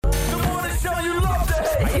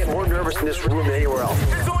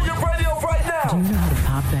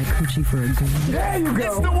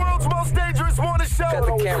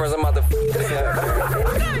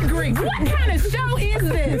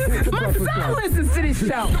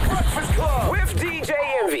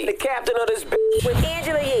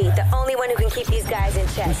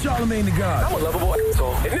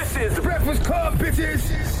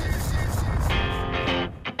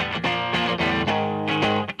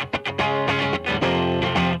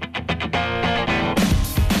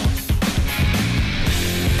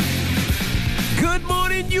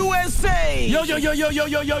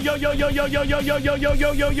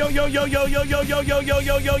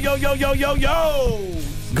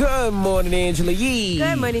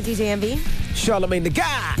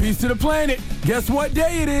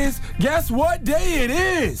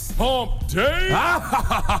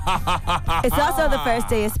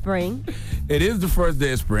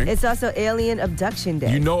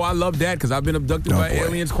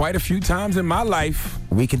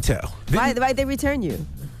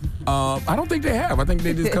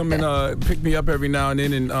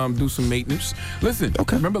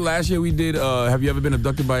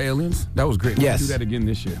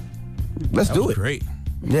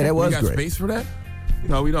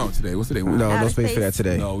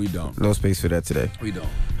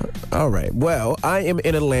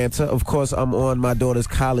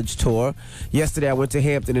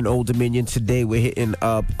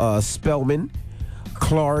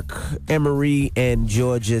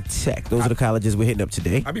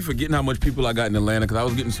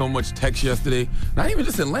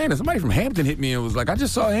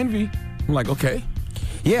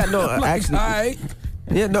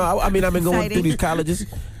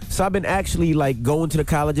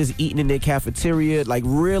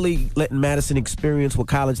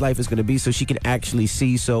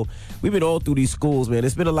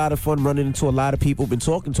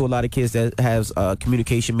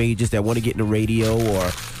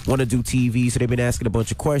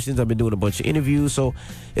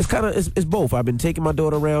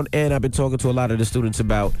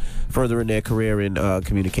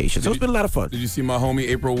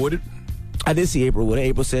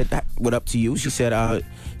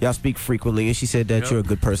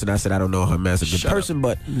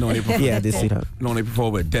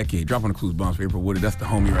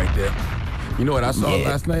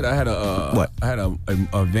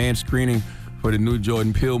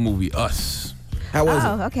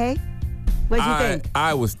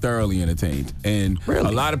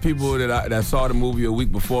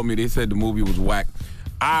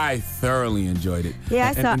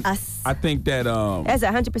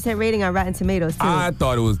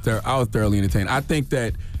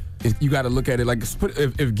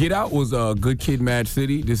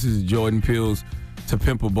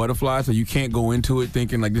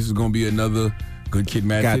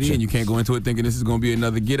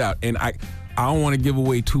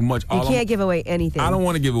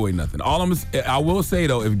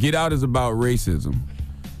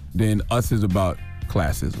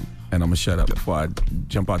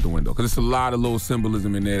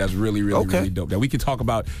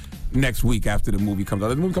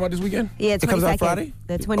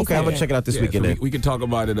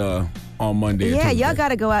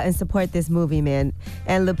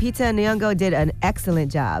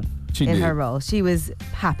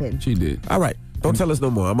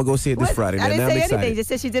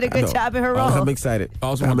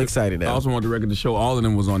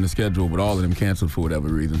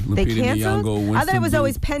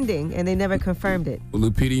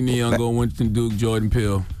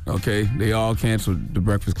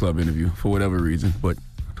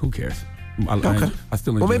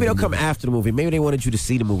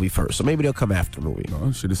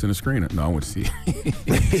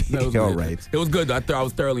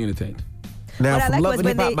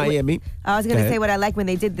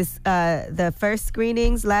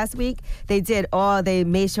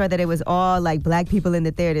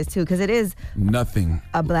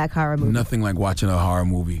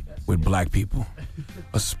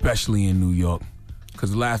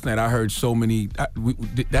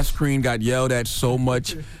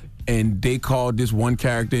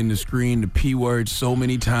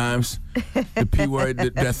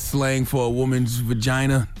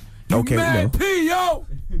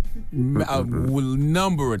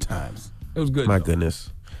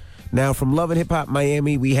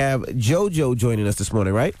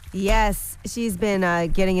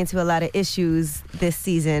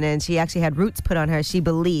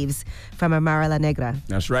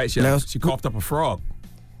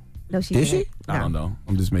No, she Did didn't. she? I don't know.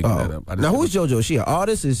 I'm just making that up. Now, who is JoJo? Is she an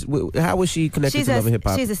artist? How was she connected to Love and Hip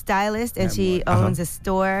Hop? She's a stylist, and she owns a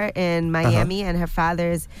store in Miami, and her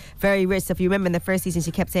father's very rich. So if you remember in the first season,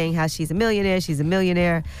 she kept saying how she's a millionaire.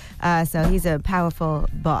 So he's a powerful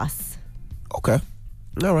boss. Okay.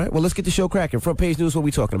 All right. Well, let's get the show cracking. Front page news, what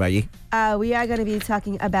we talking about, Yee? We are going to be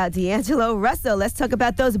talking about D'Angelo Russell. Let's talk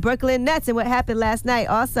about those Brooklyn Nets and what happened last night.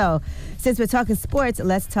 Also, since we're talking sports,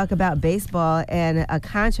 let's talk about baseball and a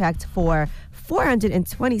contract for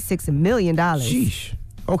 $426 million. Sheesh.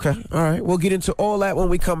 Okay. All right. We'll get into all that when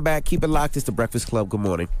we come back. Keep it locked. It's The Breakfast Club. Good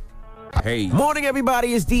morning. Hey. Morning,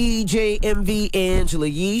 everybody. It's DJ MV Angela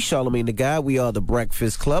Yee, Charlamagne the Guy. We are The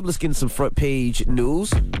Breakfast Club. Let's get in some front page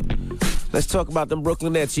news. Let's talk about them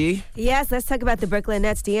Brooklyn Nets, Yee. Yes, let's talk about the Brooklyn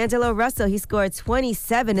Nets. D'Angelo Russell, he scored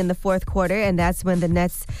 27 in the fourth quarter, and that's when the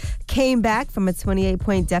Nets came back from a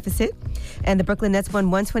 28-point deficit. And the Brooklyn Nets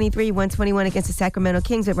won 123-121 against the Sacramento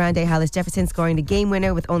Kings with Rondé Hollis-Jefferson scoring the game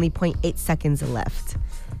winner with only 0.8 seconds left.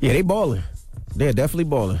 Yeah, they balling. They're definitely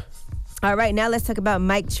balling. All right, now let's talk about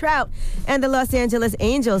Mike Trout and the Los Angeles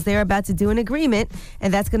Angels. They're about to do an agreement,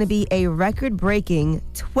 and that's going to be a record-breaking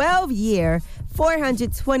 12-year,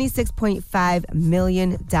 $426.5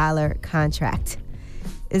 million contract.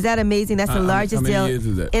 Is that amazing? That's the largest deal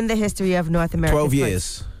in the history of North America. 12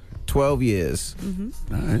 years. 12 years.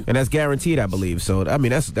 Mm-hmm. All right. And that's guaranteed, I believe. So, I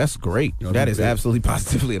mean, that's great. That is absolutely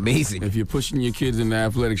positively amazing. If you're pushing your kids into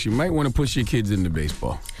athletics, you might want to push your kids into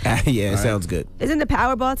baseball. Yeah, it sounds good. Isn't the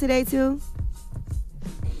Powerball today, too?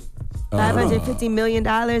 $550 million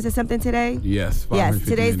or something today? Yes. Yes,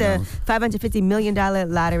 today's the $550 million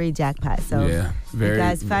lottery jackpot. So Yeah, you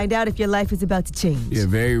guys find out if your life is about to change. Yeah,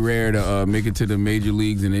 very rare to make it to the major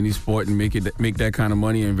leagues in any sport and make that kind of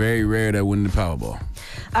money, and very rare to win the Powerball.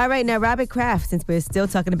 All right, now Robert Kraft, since we're still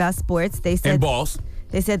talking about sports, they said And balls.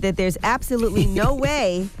 They said that there's absolutely no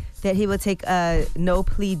way that he will take a no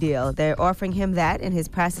plea deal. They're offering him that in his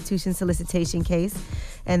prostitution solicitation case.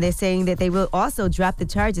 And they're saying that they will also drop the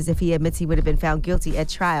charges if he admits he would have been found guilty at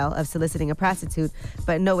trial of soliciting a prostitute.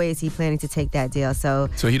 But in no way is he planning to take that deal. So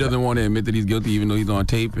he doesn't want to admit that he's guilty even though he's on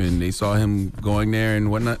tape and they saw him going there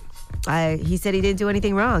and whatnot? He said he didn't do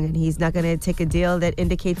anything wrong, and he's not going to take a deal that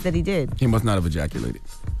indicates that he did. He must not have ejaculated.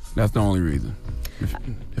 That's the only reason.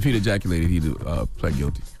 If he'd ejaculated, he'd pled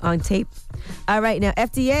guilty. On tape. All right, now the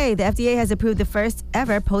FDA has approved the first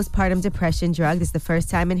ever postpartum depression drug. This is the first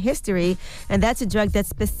time in history, and that's a drug that's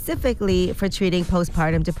specifically for treating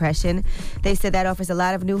postpartum depression. They said that offers a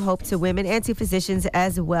lot of new hope to women and to physicians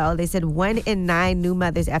as well. They said 1 in 9 new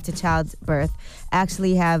mothers after childbirth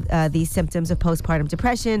actually have these symptoms of postpartum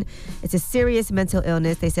depression. It's a serious mental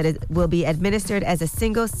illness. They said it will be administered as a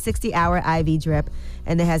single 60-hour IV drip,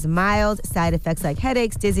 and it has mild side effects like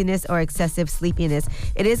headaches, dizziness, or excessive sleepiness.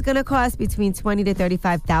 It is going to cost between $20,000 to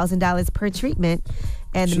 $35,000 per treatment,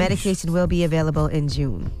 and the medication will be available in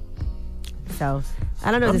June. So,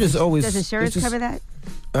 I don't know. Does insurance cover that?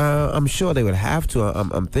 I'm sure they would have to.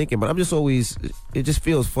 I'm thinking, but it just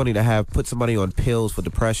feels funny to put somebody on pills for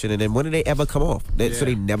depression, and then when do they ever come off? So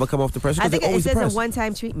they never come off depression? I think it says a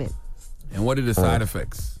one-time treatment. And what are the side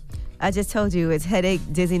effects? I just told you it's headache,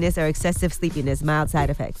 dizziness, or excessive sleepiness, mild side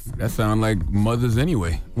effects. That sound like mothers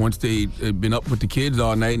anyway. Once they've been up with the kids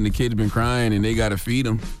all night and the kids been crying and they got to feed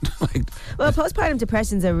them. Well, postpartum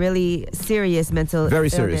depression is a really serious mental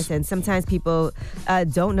illness. Serious. And sometimes people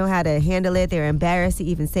don't know how to handle it. They're embarrassed to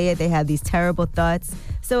even say it. They have these terrible thoughts.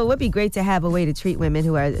 So it would be great to have a way to treat women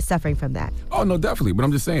who are suffering from that. Oh, no, definitely. But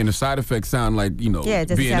I'm just saying the side effects sound like, it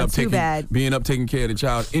doesn't sound too bad. Being up taking care of the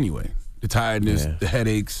child anyway. The tiredness, the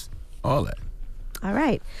headaches. All that. All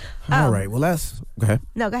right. All right. Well, go ahead.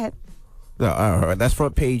 No, go ahead. No, all right. That's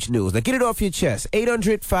front page news. Now, get it off your chest.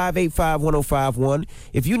 800-585-1051.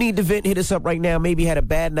 If you need to vent, hit us up right now. Maybe you had a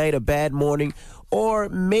bad night, a bad morning, or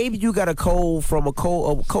maybe you got a cold from a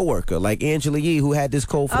coworker like Angela Yee, who had this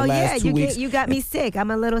cold for the last 2 weeks. You got me sick. I'm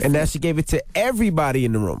a little sick. And now she gave it to everybody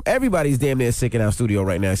in the room. Everybody's damn near sick in our studio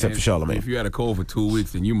right now, except for Charlamagne. If you had a cold for 2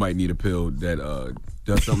 weeks, then you might need a pill that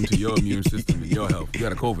does something to your immune system and your health. You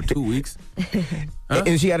got a cold for 2 weeks. Huh?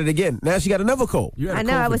 And she got it again. Now she got another cold. I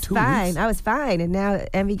know. I was fine. I was fine. And now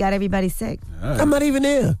Envy got everybody sick. Right. I'm not even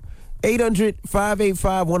there.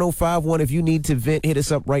 800-585-1051. If you need to vent, hit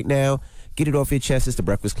us up right now. Get it off your chest. It's The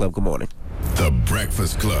Breakfast Club. Good morning. The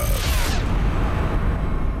Breakfast Club.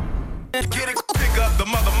 Get it, pick up the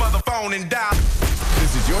mother phone and dial.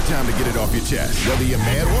 This is your time to get it off your chest, whether you're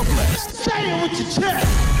mad or blessed. Say it with your chest.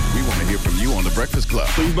 We want to hear from you on The Breakfast Club.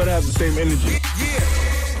 So you better have the same energy. Yeah.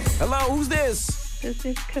 Hello, who's this? This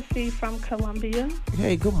is Cassie from Columbia.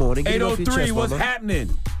 Hey, good morning. Get it off your 803, chest, what's mama. happening?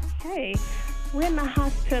 Hey, We're in the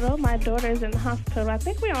hospital. My daughter's in the hospital. I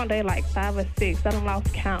think we're on day like 5 or 6. I done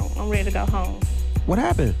lost count. I'm ready to go home. What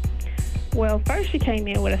happened? Well, first she came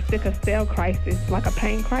in with a sickle cell crisis, like a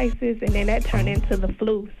pain crisis, and then that turned into the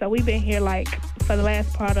flu. So we've been here like for the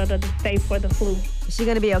last part of the stay for the flu. Is she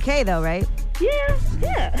gonna be okay though, right? Yeah.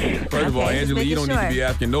 First of all, Okay, just Angela, you making don't need to be sure.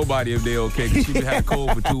 asking nobody if they're okay because she had a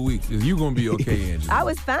cold for 2 weeks. Is you gonna be okay, Angela? I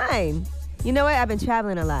was fine. You know what? I've been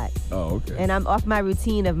traveling a lot, Oh, okay. and I'm off my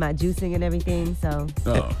routine of my juicing and everything. So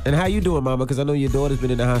Oh. And how you doing, Mama? Because I know your daughter's been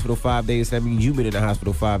in the hospital 5 days. That means you've been in the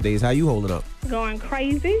hospital 5 days. How you holding up? Going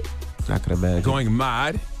crazy. I can imagine. Going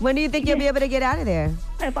mad. when do you think you'll be able to get out of there?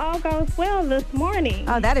 If all goes well this morning.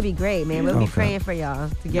 Oh, that'd be great, man. We'll be Okay. praying for y'all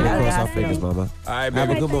to get out of the Cross our hospital. fingers, Mama. All right, Have a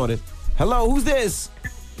baby. good morning. Hello, who's this?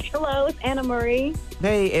 Hello, it's Anna Marie.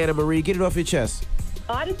 Hey, Anna Marie, get it off your chest.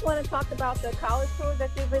 I just want to talk about the college tours that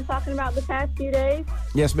you've been talking about the past few days.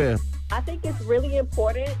 Yes, ma'am. I think it's really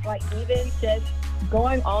important, like even just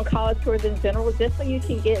going on college tours in general, just so you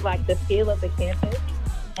can get like the feel of the campus.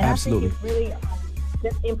 And Absolutely. I think it's really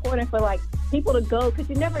just important for like people to go because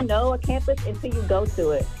you never know a campus until you go to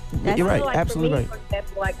it. That's You're I right. feel like Absolutely for me, right. For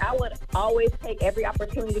example, like I would always take every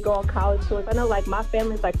opportunity to go on college tours. I know like my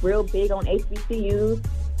family's like real big on HBCUs,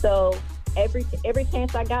 so every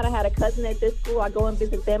chance I got, I had a cousin at this school, I go and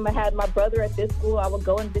visit them. I had my brother at this school, I would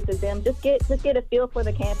go and visit them. Just get a feel for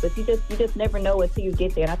the campus. You just never know until you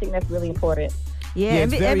get there, and I think that's really important. Yeah, Yeah,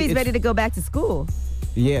 it's very- Evie's it's- ready to go back to school.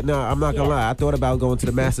 Yeah, no, I'm not gonna lie. I thought about going to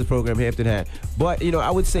the master's program Hampton had, but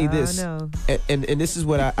I would say Oh, this, no. and this is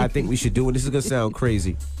what I think we should do, and this is gonna sound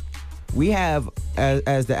crazy. We have,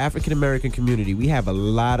 as the African American community, we have a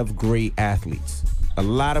lot of great athletes,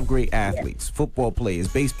 football players,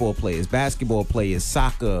 baseball players, basketball players,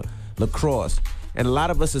 soccer, lacrosse, and a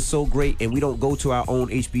lot of us are so great, and we don't go to our own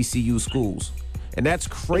HBCU schools, and that's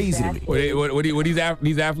crazy to me. What do these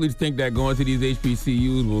athletes think that going to these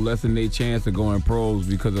HBCUs will lessen their chance of going pros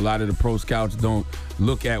because a lot of the pro scouts don't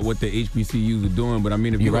look at what the HBCUs are doing. But I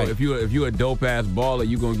mean, You're right. if you're a dope ass baller,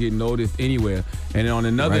 you're gonna get noticed anywhere. And on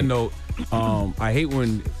another Right. note, I hate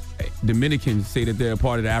when Dominicans say that they're a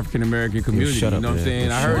part of the African American community. shut you up, know what I'm man.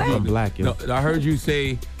 saying? I Shut heard up. you. I'm black, yo. No, I heard you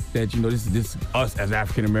say that this is us as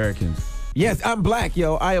African Americans. Yes, I'm black,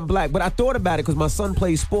 yo. I am black. But I thought about it because my son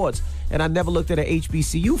plays sports, and I never looked at an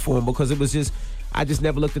HBCU for him because I just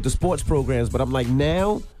never looked at the sports programs. But I'm like,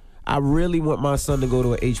 now I really want my son to go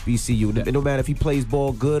to an HBCU. And no matter if he plays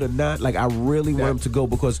ball good or not, like I really want him to go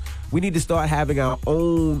because we need to start having our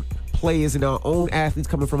own players and our own athletes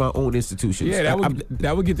coming from our own institutions. Yeah, that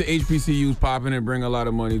would get the HBCUs popping and bring a lot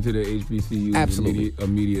of money to the HBCUs Absolutely.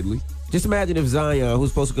 immediately. Just imagine if Zion, who's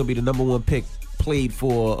supposed to be the #1 pick, played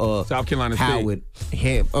for South Carolina State. Howard,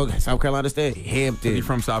 South Carolina State, Hampton. He's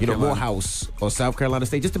from South Carolina. Morehouse or South Carolina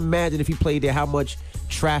State. Just imagine if he played there, how much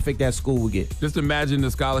traffic that school would get. Just imagine the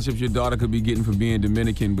scholarships your daughter could be getting for being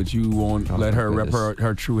Dominican, but you won't Oh, let my her rep goodness.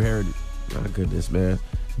 her true heritage. My goodness, man.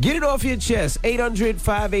 Get it off your chest.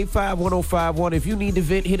 800-585-1051. If you need to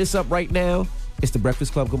vent, hit us up right now. It's The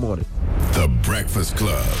Breakfast Club. Good morning. The Breakfast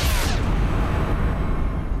Club.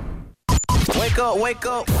 Wake up, wake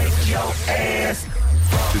up, wake your ass.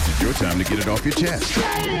 This is your time to get it off your chest.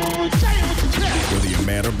 Whether you're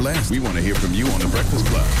mad or blessed, we want to hear from you on The Breakfast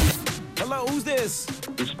Club. Hello, who's this?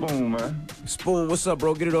 It's Spoon, man. Spoon, what's up,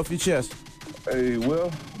 bro? Get it off your chest. Hey,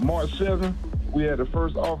 well, March 7th, we had the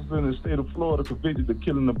first officer in the state of Florida convicted of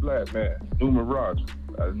killing a black man, Newman Rogers.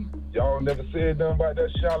 Y'all never said nothing about that,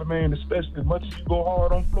 Charlamagne, especially as much as you go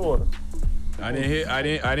hard on Florida. I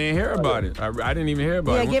didn't hear about it. I didn't even hear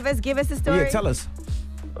about Yeah, it. give us the story. Yeah, tell us.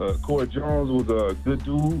 Corey Jones was a good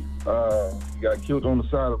dude. He got killed on the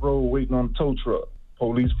side of the road waiting on a tow truck.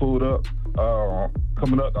 Police pulled up,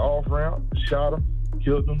 coming up the off-ramp, shot him,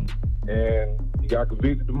 killed him, and he got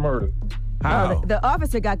convicted of murder. How? Oh, the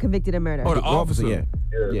officer got convicted of murder. Oh, the officer. Yeah.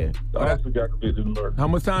 The officer got convicted of murder. How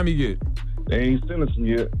much time he get? They ain't sentenced him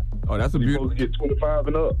yet. Oh, that's a He's beautiful. supposed to get 25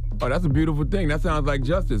 and up. Oh, that's a beautiful thing. That sounds like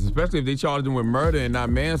justice, especially if they charge them with murder and not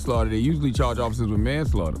manslaughter. They usually charge officers with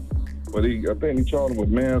manslaughter. But I think he charged him with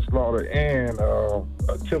manslaughter and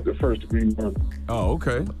attempted first-degree murder. Oh,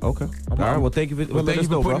 okay. Okay. All right, well, thank you for, Well, letting thank you us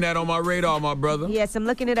for know, putting bro. that on my radar, my brother. Yes, I'm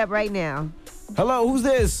looking it up right now. Hello, who's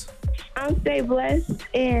this? I'm Stay Blessed,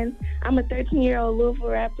 and I'm a 13-year-old Louisville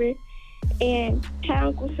rapper. And hi,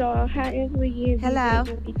 Uncle Shaw. Hi, Angela Yee. Hello.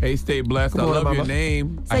 Hey, stay blessed. Come I on, love your mama.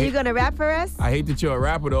 name. So you gonna rap for us? I hate that you're a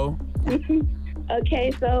rapper, though.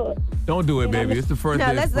 Okay, so Don't do it, baby. It's the first No,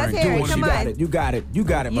 day of let's spring. hear it. Do Come You what got on. it. You got it. You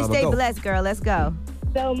got it, You mama. stay Go. blessed, girl. Let's go.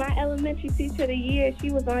 my elementary teacher of the year,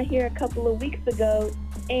 she was on here a couple of weeks ago,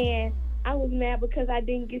 and I was mad because I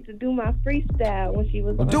didn't get to do my freestyle when she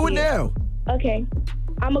was on Do it here. now. Okay.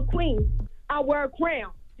 I'm a queen. I wear a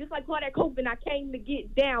crown. Just like Claudette Colvin, I came to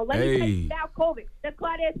get down. Let me tell you about Colvin. That's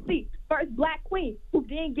Claudette C. First black queen who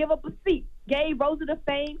didn't give up a seat. Gave Rosa the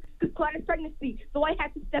fame because Claudette's pregnancy. So I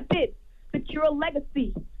had to step in, secure a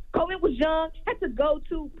legacy. Colvin was young, had to go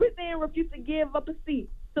to prison, refused to give up a seat.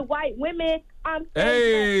 To white women, I'm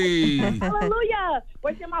saying hallelujah.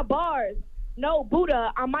 Where's my bars? No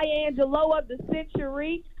Buddha, I'm Maya Angelou of the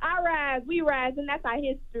century. I rise, we rise, and that's our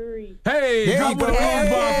history. Hey, drop one of those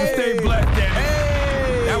bombs and stay black, damn it.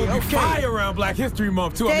 Hey, That would be fire around Black History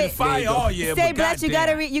Month too. I mean, fire all year. Stay but black. You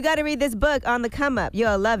gotta read this book on the come up.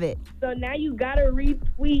 You'll love it. So now you gotta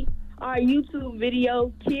retweet our YouTube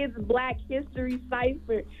video, Kids Black History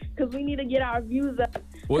Cipher, because we need to get our views up,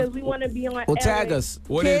 because we want to be on. Well, tag us.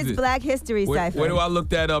 What is Kids it? Black History Cipher. Where do I look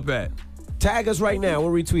that up at? Tag us right now.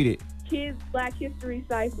 We'll retweet it. Kids Black History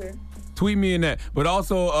Cipher. Tweet me in that, but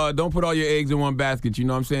also don't put all your eggs in one basket. You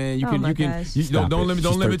know what I'm saying? You can, don't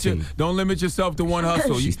limit yourself to one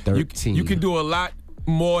hustle. She's 13. You can do a lot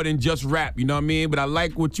more than just rap. You know what I mean? But I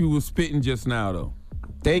like what you were spitting just now, though.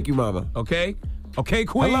 Thank you, mama. Okay,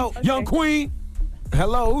 Queen. Hello, young Queen.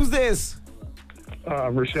 Hello, who's this?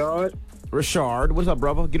 Rashard. Rashard, what's up,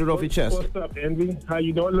 brother? Get it off your chest. What's up, Envy? How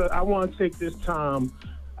you doing? Look, I want to take this time.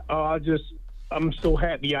 I'm so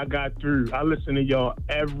happy I got through. I listen to y'all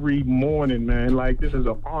every morning, man. Like, this is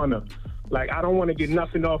an honor. Like, I don't want to get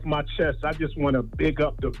nothing off my chest. I just want to big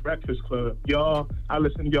up the Breakfast Club. Y'all, I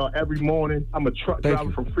listen to y'all every morning. I'm a truck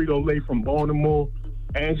driver from Frito-Lay from Baltimore.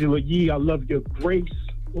 Angela Yee, I love your grace.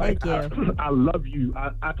 Like, I love you.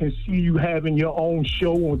 I can see you having your own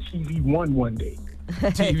show on TV1 one day.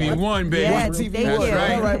 TV1, baby. Yeah, That's thank you.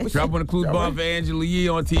 right. All right, Dropping a clue bomb for Angela Yee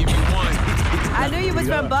on TV1. I knew you was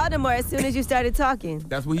from Baltimore as soon as you started talking.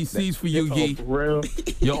 That's what he sees for you, Yee. For real.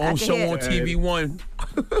 Your own show on TV1.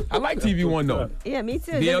 I like TV1 though. Yeah, me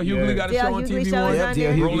too. D.L. Hughley got a show on TV1. Yeah,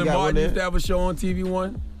 D.L. Hughley Roland got one Martin there. used to have a show on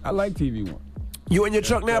TV1. I like TV1. You in your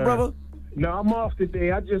truck now, brother? No, I'm off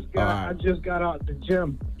today. I just got out the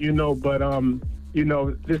gym, but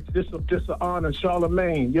this an honor,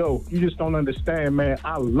 Charlamagne. Yo, you just don't understand, man.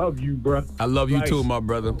 I love you, bro. I love you too, my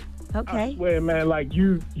brother. Okay. I swear, man, like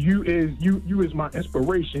you is my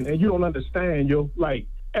inspiration, and you don't understand, yo. Like,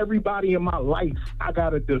 everybody in my life, I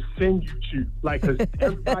gotta defend you to, like, 'cause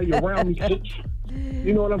everybody around me hates you.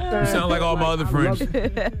 You know what I'm saying? You sound like all my other friends.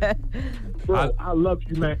 Bro, I love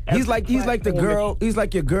you, man. He's like the girl. He's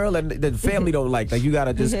like your girl, and the family don't like. Like, you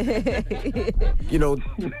gotta just,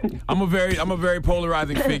 I'm a very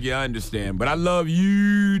polarizing figure. I understand, but I love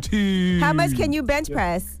you too. How much can you bench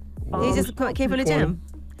press? He just came from the gym.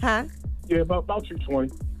 Huh? Yeah, about 220.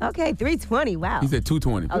 Okay, 320. Wow. He said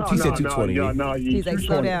 220. Oh, he said 220. No, He's like,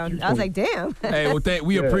 slow down. I was like, damn. Hey, well,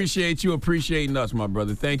 we appreciate you appreciating us, my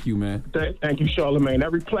brother. Thank you, man. Thank you, Charlamagne.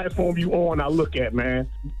 Every platform you on, I look at, man.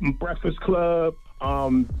 Breakfast Club,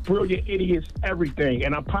 Brilliant Idiots, everything.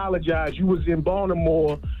 And I apologize. You was in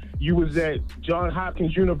Baltimore. You was at Johns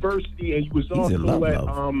Hopkins University, and you was also at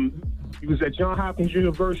you was at Johns Hopkins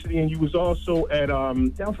University, and you was also at I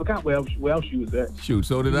forgot where else you was at. Shoot,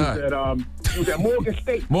 so did I. You was at Morgan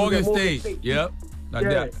State. Morgan State. Yep.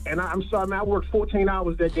 And I'm sorry, man. I worked 14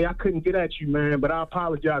 hours that day. I couldn't get at you, man, but I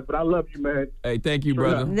apologize. But I love you, man. Hey, thank you,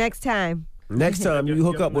 brother. Next time. Next time you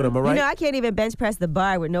hook up with him, all right? You know, I can't even bench press the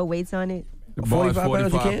bar with no weights on it. The bar is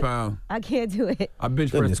 45 45 pounds. I can't do it. I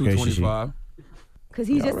bench press 225. Because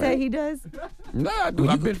he just said he does? Nah, I do.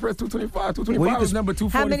 I bench press 225. 225 is number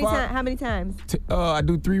 245. How many times? I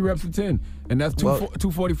do 3 reps of 10, and that's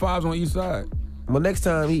 245s on each side. Well, next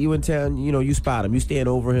time you in town, you spot him. You stand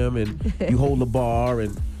over him, and you hold the bar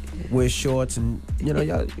and wear shorts, and y'all.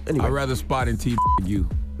 Anyway. I'd rather spot and you.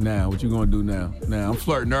 Now, what you gonna do now? Now, I'm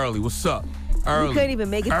flirting early. What's up? Early. We couldn't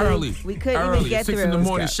even make it early. through. We couldn't even get 6 through. in the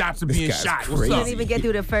morning, shots are being shot. What's We up? couldn't even get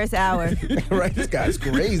through the first hour. Right, this guy's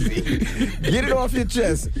crazy. Get it off your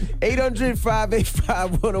chest.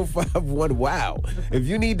 800-585-1051. Wow. If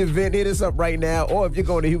you need to vent, hit us up right now. Or if you're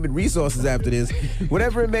going to Human Resources after this,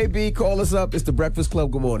 whatever it may be, call us up. It's the Breakfast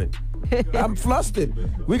Club. Good morning. I'm flustered.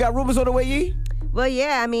 We got rumors on the way, Yee? Well,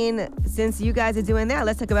 yeah, I mean, since you guys are doing that,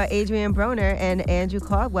 let's talk about Adrian Broner and Andrew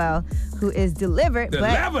Caldwell, who is delivered.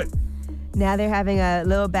 Delivered! But now they're having a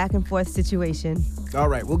little back and forth situation. All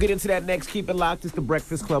right, we'll get into that next. Keep it locked. It's the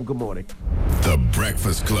Breakfast Club. Good morning. The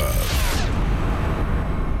Breakfast Club.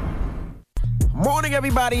 Morning,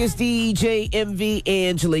 everybody. It's DJ MV,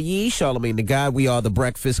 Angela Yee, Charlamagne the God. We are the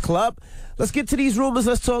Breakfast Club. Let's get to these rumors.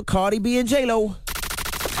 Let's talk Cardi B and J-Lo.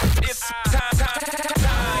 It's time.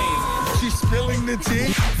 She's spilling the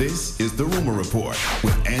tea. This is the Rumor Report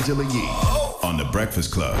with Angela Yee on the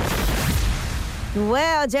Breakfast Club.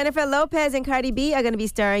 Well, Jennifer Lopez and Cardi B are going to be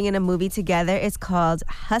starring in a movie together. It's called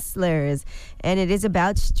Hustlers, and it is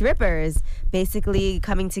about strippers basically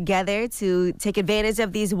coming together to take advantage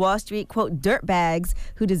of these Wall Street, quote, dirtbags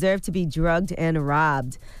who deserve to be drugged and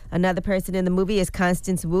robbed. Another person in the movie is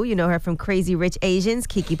Constance Wu. You know her from Crazy Rich Asians.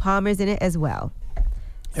 Keke Palmer's in it as well.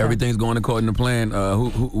 So. Everything's going according to plan.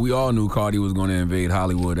 We all knew Cardi was going to invade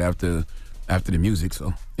Hollywood after the music,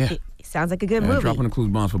 so yeah. It sounds like a good movie. Dropping the clues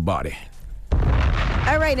bombs for Body.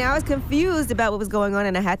 All right, now I was confused about what was going on,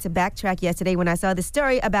 and I had to backtrack yesterday when I saw the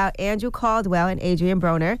story about Andrew Caldwell and Adrian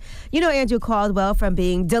Broner. You know Andrew Caldwell from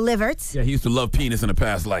being Delivered. Yeah, he used to love penis in a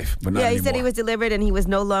past life, but not Yeah, he anymore. said he was delivered and he was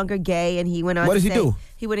no longer gay, and he went on What to does he say do?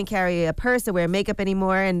 he wouldn't carry a purse or wear makeup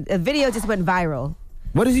anymore, and a video just went viral.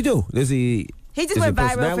 What does he do? He just went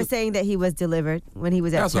viral for saying that he was delivered when he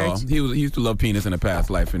was at That's church. all. He used to love penis in a past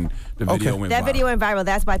life, and the video went That viral. video went viral.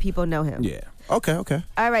 That's why people know him. Yeah. Okay.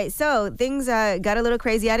 All right, so things got a little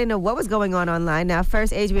crazy. I didn't know what was going on online. Now,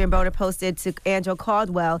 first, Adrian Broner posted to Andrew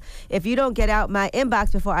Caldwell, if you don't get out my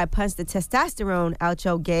inbox before I punch the testosterone out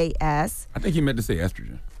your gay ass. I think he meant to say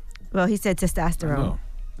estrogen. Well, he said testosterone. No.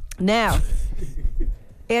 Now,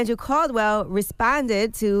 Andrew Caldwell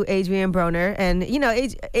responded to Adrian Broner, and you know,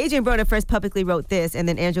 Adrian Broner first publicly wrote this, and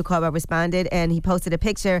then Andrew Caldwell responded, and he posted a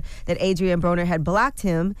picture that Adrian Broner had blocked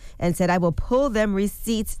him and said, I will pull them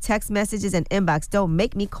receipts, text messages, and inbox. Don't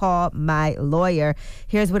make me call my lawyer.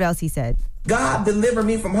 Here's what else he said. God delivered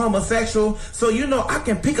me from homosexual, so you know I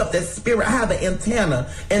can pick up that spirit. I have an antenna,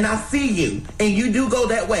 and I see you, and you do go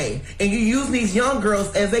that way, and you use these young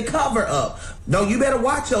girls as a cover up. No, you better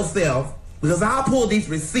watch yourself, because I'll pull these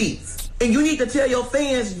receipts. And you need to tell your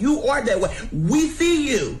fans you are that way. We see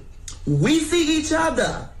you. We see each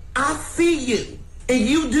other. I see you. And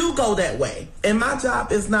you do go that way. And my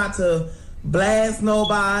job is not to blast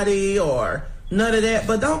nobody or none of that.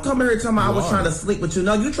 But don't come here and tell me I was trying to sleep with you.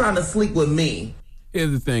 No, you're trying to sleep with me.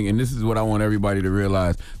 Here's the thing, and this is what I want everybody to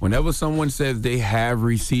realize. Whenever someone says they have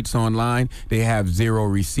receipts online, they have zero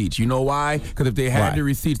receipts. You know why? Because if they had the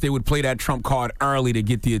receipts, they would play that trump card early to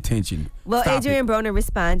get the attention. Well, Adrian Broner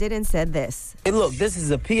responded and said this. Hey, look, this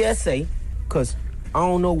is a PSA, because I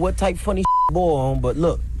don't know what type funny boy on, but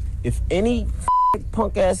look, if any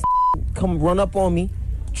punk ass come run up on me,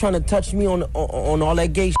 trying to touch me on all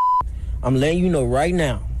that gay I'm letting you know right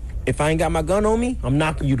now. If I ain't got my gun on me, I'm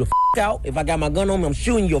knocking you the out. If I got my gun on me, I'm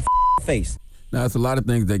shooting your face. Now, it's a lot of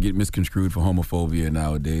things that get misconstrued for homophobia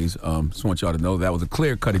nowadays. Just want y'all to know that was a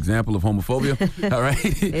clear-cut example of homophobia. All right?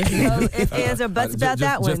 If ands or buts about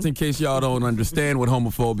that one. Just in case y'all don't understand what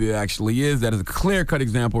homophobia actually is, that is a clear-cut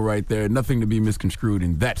example right there. Nothing to be misconstrued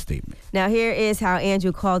in that statement. Now, here is how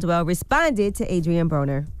Andrew Caldwell responded to Adrian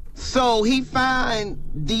Broner. So he find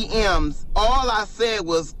DMs. All I said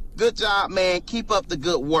was, good job, man. Keep up the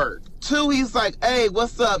good work. 2, he's like, hey,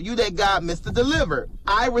 what's up? You that guy, Mr. Delivered.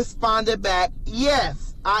 I responded back,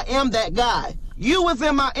 yes, I am that guy. You was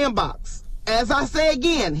in my inbox. As I say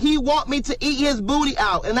again, he want me to eat his booty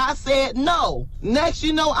out, and I said no. Next,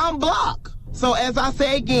 you know, I'm blocked. So as I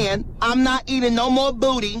say again, I'm not eating no more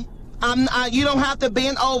booty. You don't have to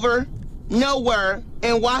bend over nowhere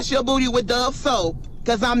and wash your booty with Dove soap,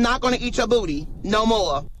 because I'm not going to eat your booty no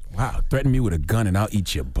more. Wow, threaten me with a gun and I'll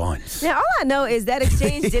eat your buns. Now, all I know is that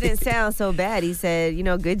exchange didn't sound so bad. He said, you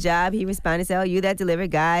know, good job. He responded, said, oh, you that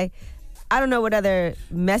delivered guy. I don't know what other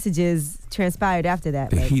messages transpired after that.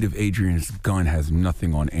 The heat of Adrian's gun has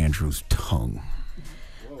nothing on Andrew's tongue.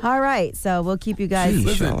 All right, so we'll keep you guys.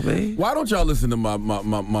 Listen, why don't y'all listen to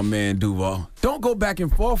my man Duval? Don't go back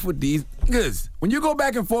and forth with these. Because when you go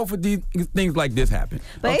back and forth with these, things like this happen.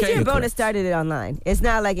 But Adrian Broner started it online. It's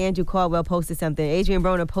not like Andrew Caldwell posted something. Adrian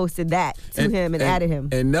Broner posted that to him and added him.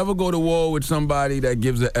 And never go to war with somebody that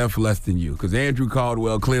gives a F less than you. Because Andrew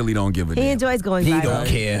Caldwell clearly don't give a damn. He enjoys going viral. He don't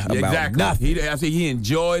care about nothing. I say he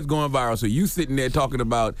enjoys going viral. So you sitting there talking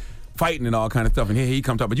about fighting and all kind of stuff, and here he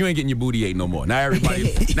comes up, but you ain't getting your booty ate no more. Now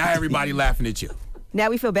everybody laughing at you. Now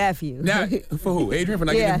we feel bad for you. Now, for who? Adrian for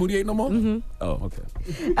not getting his booty ate no more? Mm-hmm. Oh,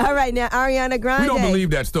 okay. All right, now Ariana Grande. We don't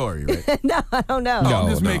believe that story, right? No, I don't know. No, I'm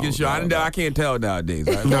just making sure. I can't tell nowadays.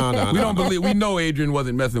 Right? No. We don't believe. We know Adrian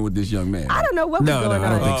wasn't messing with this young man. I don't know what was going on. I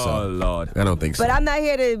don't think so. Oh, Lord. I don't think so. But I'm not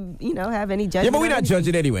here to, have any judgment. Yeah, but we're not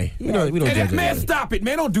judging anyway. Yeah. We don't judge it. Man, stop it,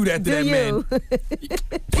 man. Don't do that to that man.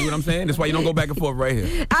 See what I'm saying? That's why you don't go back and forth right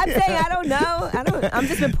here. I'm saying I don't know. I'm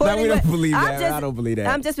just reporting. No, we don't believe that. I don't believe that.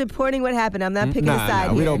 I'm just reporting what happened. I'm not picking a side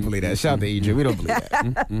here. We don't believe that. Shout out to Adrian. We don't believe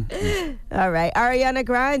that. All right. Ariana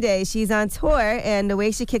Grande, she's on tour, and the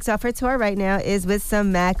way she kicks off her tour right now is with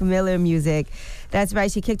some Mac Miller music. That's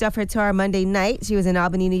right. She kicked off her tour Monday night. She was in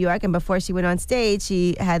Albany, New York, and before she went on stage,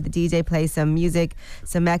 she had the DJ play some music,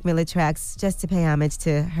 some Mac Miller tracks, just to pay homage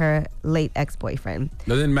to her late ex-boyfriend.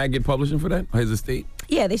 Doesn't Mac get publishing for that? Or his estate?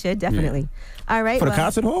 Yeah, they should, definitely. Yeah. All right. For the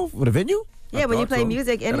concert hall? For the venue? Yeah, when you play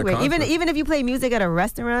music anywhere. Even if you play music at a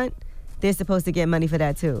restaurant, they're supposed to get money for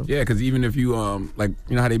that too. Yeah, because even if you like,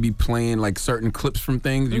 you know how they be playing like certain clips from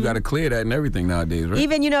things, you got to clear that and everything nowadays, right?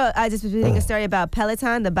 Even, I just was reading a story about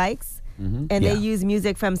Peloton, the bikes. And they use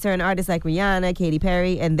music from certain artists like Rihanna, Katy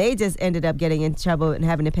Perry, and they just ended up getting in trouble and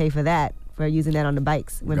having to pay for that, for using that on the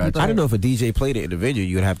bikes. When people I don't know if a DJ played it in the venue,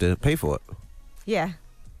 you'd have to pay for it. Yeah.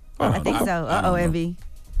 I think so. Envy.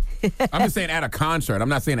 I'm just saying at a concert. I'm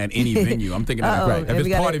not saying at any venue. I'm thinking if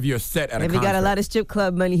it's part of your set at a concert. If he got a lot of strip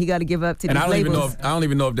club money, he got to give up to and these labels. I don't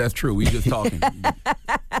even know if that's true. We just talking.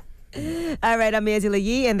 All right, I'm Angela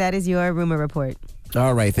Yee, and that is your rumor report.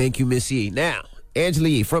 All right, thank you, Miss Yee. Now, Angela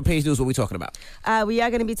Yee, front page news, what are we talking about? We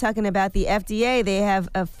are going to be talking about the FDA. They have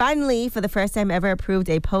finally, for the first time ever, approved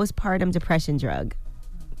a postpartum depression drug.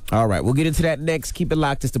 All right, we'll get into that next. Keep it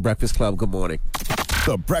locked. It's The Breakfast Club. Good morning.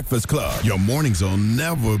 The Breakfast Club. Your mornings will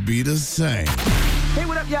never be the same. Hey,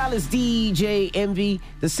 what up, y'all? It's DJ Envy.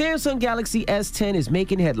 The Samsung Galaxy S10 is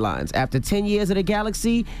making headlines. After 10 years of the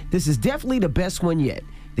Galaxy, this is definitely the best one yet.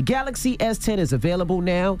 The Galaxy S10 is available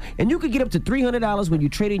now, and you can get up to $300 when you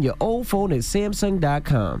trade in your old phone at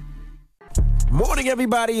Samsung.com. Morning,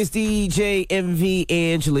 everybody. It's DJ MV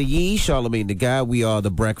Angela Yee, Charlamagne the Guy. We are the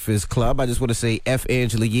Breakfast Club. I just want to say F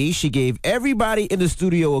Angela Yee. She gave everybody in the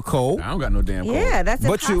studio a cold. I don't got no damn cold. Yeah, that's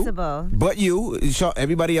impossible. But you,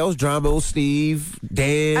 everybody else, Dramo, Steve,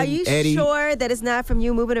 Dan, Are you Eddie. sure that it's not from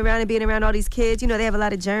you moving around and being around all these kids? You know, they have a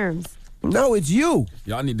lot of germs. No, it's you.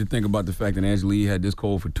 Y'all need to think about the fact that Angela Yee had this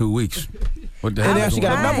cold for 2 weeks. What the hell? And now she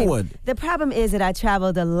got another one. The problem is that I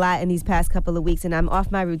traveled a lot in these past couple of weeks, and I'm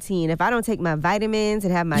off my routine. If I don't take my vitamins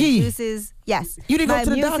and have my juices, yes. You didn't my go to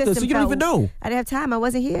the immune doctor, so system you don't felt- even know. I didn't have time. I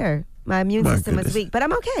wasn't here. My immune system was weak, but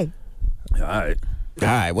I'm okay. All right. All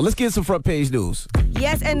right, well, let's get some front page news.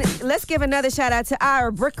 Yes, and let's give another shout out to our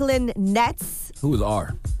Brooklyn Nets. Who is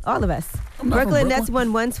R? All of us. I'm not from Brooklyn Nets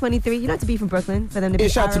won 123. You don't have to be from Brooklyn for them to be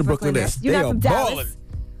shout out to our the Brooklyn Nets. You're They not are from balling. Dallas.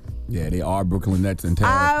 Yeah, they are Brooklyn Nets and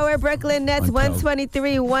Our Brooklyn Nets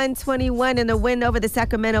 123-121 in a win over the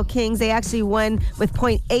Sacramento Kings. They actually won with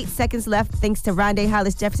 0.8 seconds left thanks to Rondé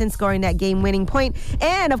Hollis-Jefferson scoring that game-winning point.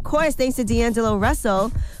 And, of course, thanks to D'Angelo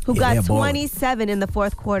Russell, who got they're balling. 27 in the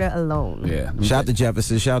fourth quarter alone. Yeah. Shout out to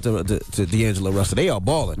Jefferson. Shout out to D'Angelo Russell. They are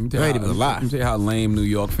balling. I ain't even gonna lie. Let me tell you how lame New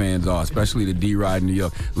York fans are, especially the D-Ride in New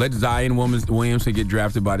York. Let Zion Williamson get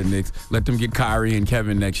drafted by the Knicks. Let them get Kyrie and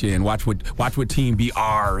Kevin next year, and watch what team be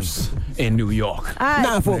ours in New York.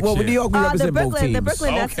 With New York, we represent both teams. The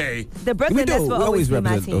Brooklyn Nets, Okay. the Brooklyn We do. Nets will We always always be my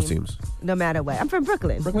represent team. those teams. No matter what. I'm from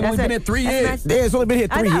Brooklyn. Brooklyn only been here 3 years. Yeah, it's only been here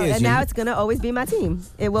 3 I know, years. and now G. it's going to always be my team.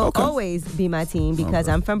 It will Okay. always be my team because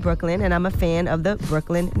I'm from Brooklyn and I'm a fan of the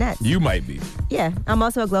Brooklyn Nets. You might be. Yeah, I'm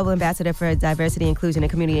also a global ambassador for diversity, inclusion,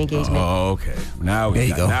 and community engagement. Oh, okay. Now we There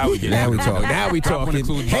you go. Now we get Now it. we talk. Now we talking.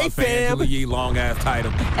 Hey, fam. Angela Yee, long ass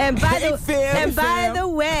title. And by Hey, the fam, fam. the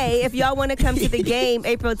way, if y'all want to come to the game,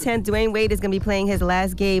 April 10th, Dwayne Wade is going to be playing his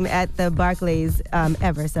last game at the Barclays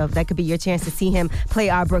ever. So that could be your chance to see him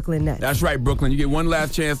play our Brooklyn Nets. That's right, Brooklyn. You get one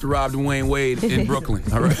last chance to rob Dwayne Wade in Brooklyn.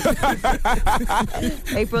 All right.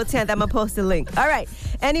 April 10th, I'm going to post a link. All right.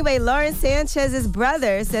 Anyway, Lauren Sanchez's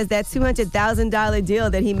brother says that $200,000 deal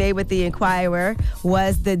that he made with the Inquirer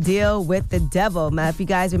was the deal with the devil. Now, if you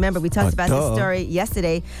guys remember, we talked about this story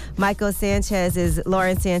yesterday. Michael Sanchez is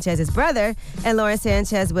Lauren Sanchez's brother, and Lauren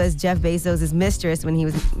Sanchez was Jeff Bezos' mistress when he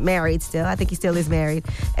was married still. I think he still is married.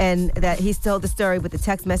 And that he told the story with the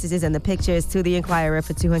text messages and the pictures to the Inquirer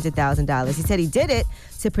for $200,000. He said he did it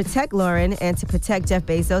to protect Lauren and to protect Jeff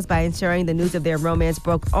Bezos by ensuring the news of their romance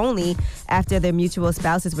broke only after their mutual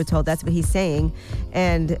spouses were told. That's what he's saying.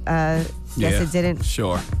 And yes, it didn't.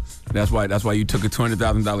 Sure. That's why you took a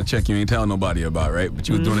 $200,000 check you ain't telling nobody about, right? But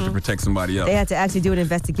you were doing it to protect somebody else. They had to actually do an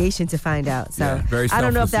investigation to find out. So Yeah, very I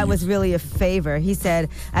don't know if that selfless was really a favor. He said,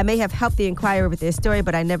 I may have helped the Inquirer with their story,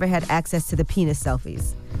 but I never had access to the penis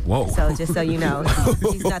selfies. Whoa. So just so you know,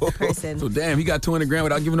 he's not the person. So damn, he got $200,000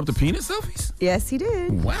 without giving up the penis selfies? Yes, he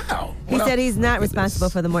did. Wow. He said he's not responsible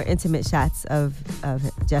for the more intimate shots of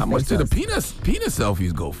Jeff How much Bezos. did the penis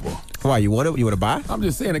selfies go for? Why, you want to buy? I'm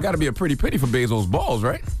just saying, it got to be a pretty penny for Bezos' balls,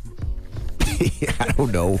 right? I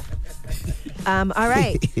don't know. All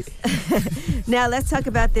right. Now let's talk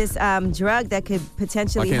about this drug that could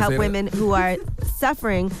potentially I can't help say that. women who are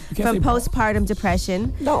suffering from postpartum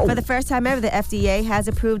depression. No. For the first time ever, the FDA has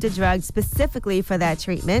approved a drug specifically for that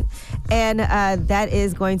treatment, and that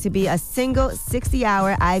is going to be a single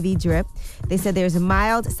 60-hour IV drip. They said there's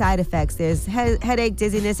mild side effects. There's headache,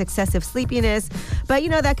 dizziness, excessive sleepiness, but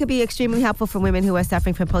that could be extremely helpful for women who are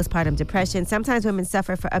suffering from postpartum depression. Sometimes women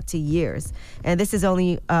suffer for up to years, and this is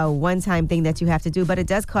only a one-time thing that you have to do, but it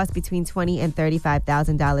does cost between $20,000 and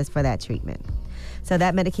 $35,000 for that treatment. So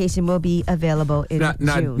that medication will be available in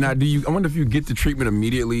June. Now, I wonder if you get the treatment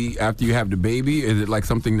immediately after you have the baby? Is it like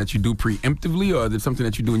something that you do preemptively, or is it something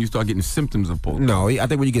that you do when you start getting symptoms of postpartum? No, I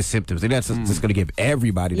think when you get symptoms, then that's just going to give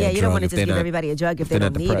everybody that drug. Yeah, you don't want to just give everybody a drug if they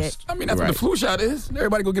don't need it. I mean, that's what the flu shot is.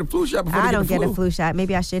 Everybody go get a flu shot before they I get don't the flu. get a flu shot.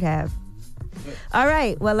 Maybe I should have. All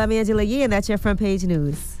right. Well, I'm Angela Yee, and that's your front page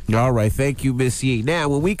news. All right. Thank you, Miss Yee. Now,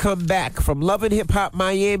 when we come back from Love and Hip Hop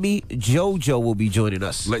Miami, JoJo will be joining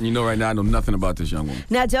us. Letting you know right now, I know nothing about this young woman.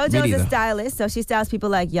 Now, JoJo's a stylist, so she styles people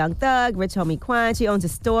like Young Thug, Rich Homie Quan. She owns a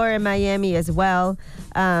store in Miami as well.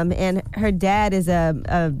 And her dad is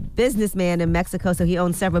a businessman in Mexico, so he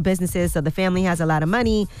owns several businesses, so the family has a lot of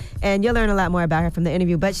money. And you'll learn a lot more about her from the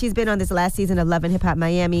interview. But she's been on this last season of Love and Hip Hop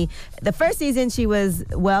Miami. The first season, she was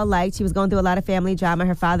well-liked. She was going through a lot of family drama.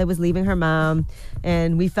 Her father was leaving her mom,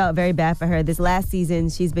 and we felt very bad for her. This last season,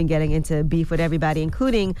 she's been getting into beef with everybody,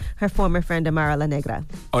 including her former friend, Amara La Negra.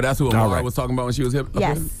 Oh, that's who Amara was talking about when she was hip?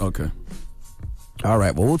 Yes. Okay. All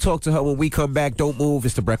right. Well, we'll talk to her when we come back. Don't move.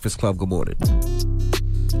 It's The Breakfast Club. Good morning.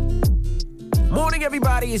 Morning,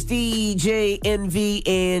 everybody. It's DJ NV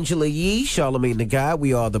Angela Yee, Charlamagne the Guy.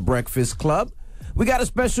 We are The Breakfast Club. We got a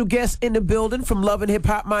special guest in the building from Love and Hip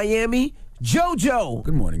Hop Miami, JoJo.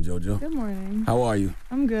 Good morning, JoJo. Good morning. How are you?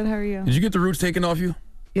 I'm good. How are you? Did you get the roots taken off you?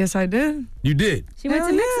 Yes, I did. You did? She went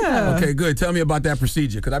to Mexico. Okay, good. Tell me about that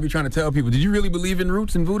procedure, because I be trying to tell people. Did you really believe in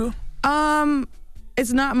roots and voodoo?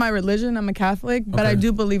 It's not my religion. I'm a Catholic, but I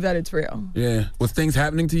do believe that it's real. Yeah. Was things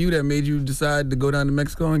happening to you that made you decide to go down to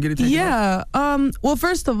Mexico and get it taken off? Yeah. Well,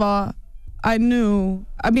 first of all, I'm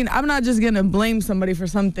not just going to blame somebody for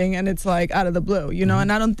something and it's like out of the blue, you know?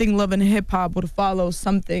 And I don't think Love and Hip Hop would follow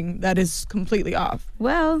something that is completely off.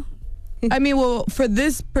 Well, for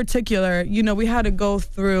this particular, we had to go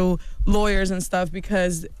through lawyers and stuff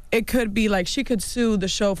because it could be like she could sue the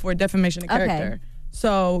show for defamation of character.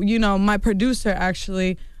 So, my producer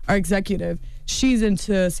actually, our executive, she's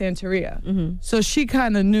into Santeria. Mm-hmm. So she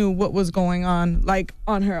kind of knew what was going on, like,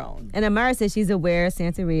 on her own. And Amara says she's aware of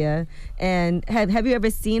Santeria. And have you ever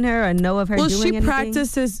seen her or know of her doing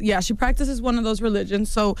anything? She practices one of those religions.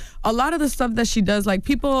 So a lot of the stuff that she does, like,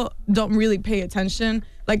 people don't really pay attention.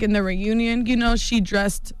 Like, in the reunion, she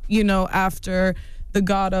dressed, after the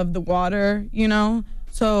god of the water,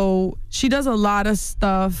 So she does a lot of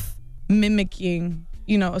stuff mimicking,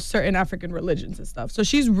 certain African religions and stuff. So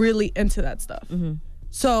she's really into that stuff. Mm-hmm.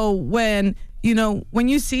 So when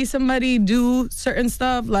you see somebody do certain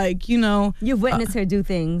stuff, like, you've witnessed her do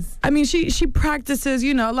things. She practices,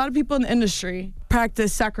 a lot of people in the industry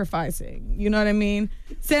practice sacrificing. You know what I mean?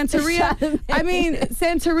 Santeria,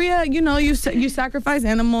 Santeria, you sacrifice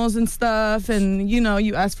animals and stuff, and,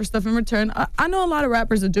 you ask for stuff in return. I know a lot of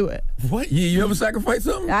rappers that do it. What? You ever sacrifice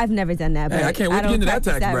something? I've never done that, but hey, I can't wait to get into that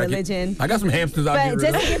tax bracket. Religion. I got some hamsters out here.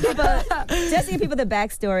 But just to give people the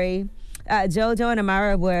backstory, JoJo and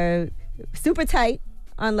Amara were super tight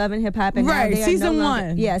on Love and Hip Hop, and right, now they season are no longer,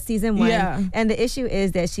 one. Yeah, season one. Yeah. And the issue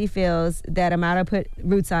is that she feels that Amara put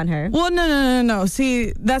roots on her. Well, no.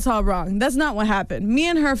 See, that's all wrong. That's not what happened. Me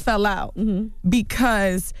and her fell out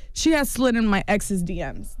because she had slid in my ex's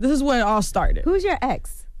DMs. This is where it all started. Who's your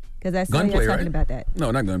ex? Because I saw you Gunplay, talking about that.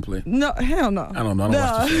 No, not Gunplay. No, hell no. I don't know. I don't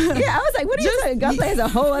watch the show. Yeah, I was like, what are you saying? Gunplay has a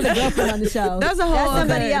whole other girlfriend on the show. That's a whole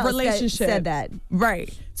somebody other else relationship. said that.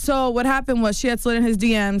 Right. So what happened was she had slid in his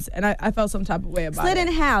DMs, and I felt some type of way about it. Slid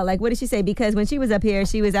in how? Like, what did she say? Because when she was up here,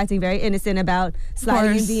 she was acting very innocent about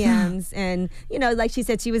sliding in DMs. And, like she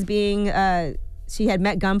said, she was being... she had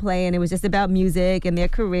met Gunplay, and it was just about music and their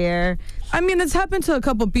career. It's happened to a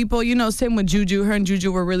couple people. Same with Juju. Her and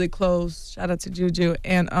Juju were really close. Shout out to Juju.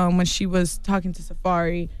 And when she was talking to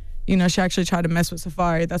Safari, she actually tried to mess with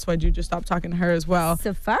Safari. That's why Juju stopped talking to her as well.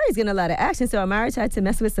 Safari's getting a lot of action, so Amara tried to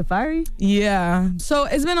mess with Safari? Yeah. So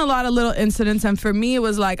it's been a lot of little incidents, and for me, it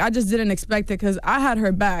was like, I just didn't expect it because I had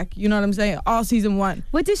her back, you know what I'm saying, all season one.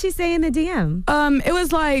 What did she say in the DM? It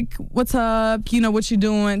was like, what's up, what you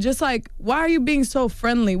doing? Just like, why are you being so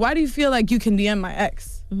friendly? Why do you feel like you can DM my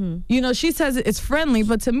ex? You know, she says it's friendly,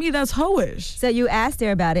 but to me, that's hoish. So you asked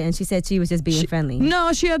her about it, and she said she was just being friendly.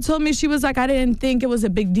 No, she had told me, she was like, I didn't think it was a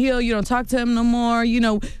big deal. You don't talk to him no more. You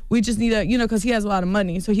know, we just need because he has a lot of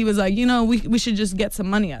money. So he was like, we should just get some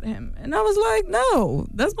money out of him. And I was like, no,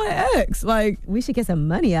 that's my ex. Like, we should get some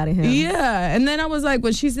money out of him. Yeah. And then I was like,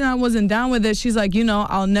 when she said I wasn't down with it, she's like,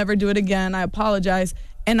 I'll never do it again. I apologize.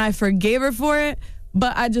 And I forgave her for it,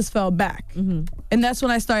 but I just fell back. And that's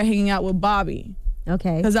when I started hanging out with Bobby.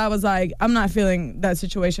 Okay. Because I was like, I'm not feeling that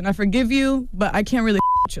situation. I forgive you, but I can't really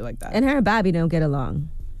with you like that. And her and Bobby don't get along.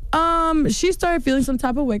 She started feeling some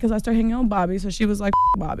type of way because I started hanging out with Bobby, so she was like,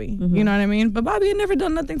 Bobby. You know what I mean? But Bobby had never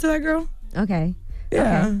done nothing to that girl. Okay.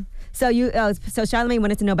 Yeah. Okay. So Charlamagne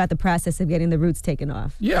wanted to know about the process of getting the roots taken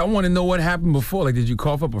off. Yeah, I want to know what happened before. Like, did you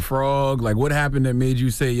cough up a frog? Like, what happened that made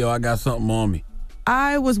you say, yo, I got something on me?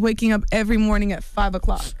 I was waking up every morning at 5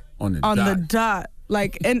 o'clock. On the dot.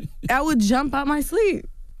 Like, and I would jump out my sleep.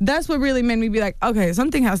 That's what really made me be like, okay,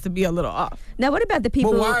 something has to be a little off. Now, what about the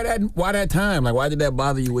people? But why that time? Like, why did that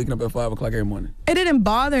bother you waking up at 5 o'clock every morning? It didn't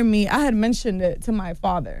bother me. I had mentioned it to my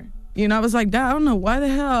father. I was like, Dad, I don't know why the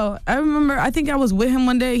hell. I think I was with him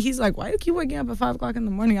one day. He's like, why do you keep waking up at 5 o'clock in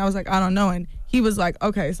the morning? I was like, I don't know. And he was like,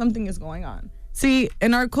 okay, something is going on. See,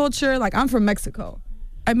 in our culture, like, I'm from Mexico.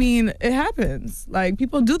 I mean, it happens. Like,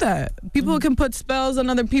 people do that. People can put spells on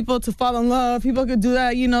other people to fall in love. People could do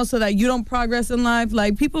that, so that you don't progress in life.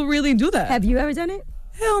 Like, people really do that. Have you ever done it?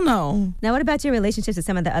 Hell no. Now, what about your relationships with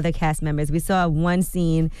some of the other cast members? We saw one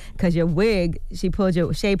scene because your wig, Shay pulled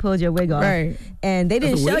your wig off. Right. And they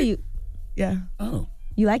didn't show you. Yeah. Oh.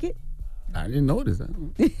 You like it? I didn't notice that.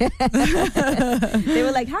 They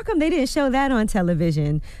were like, how come they didn't show that on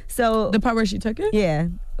television? So the part where she took it? Yeah.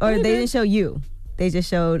 Or they didn't show you. They just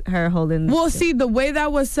showed her holding. Well, see, the way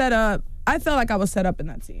that was set up, I felt like I was set up in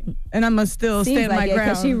that scene, and I must still stand my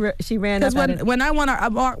ground. Because she ran up. Because when I walked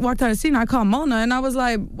out of the scene, I called Mona, and I was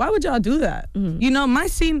like, "Why would y'all do that?" My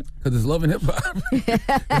scene. Because it's Love and Hip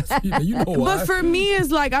Hop. you know why. But for me,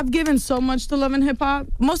 it's like I've given so much to Love and Hip Hop.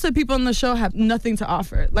 Most of the people on the show have nothing to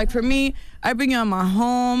offer. Like for me, I bring you on my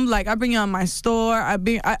home. Like I bring you on my store. I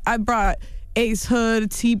brought Ace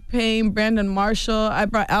Hood, T-Pain, Brandon Marshall. I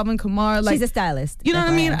brought Alvin Kamara. Like, she's a stylist. You know what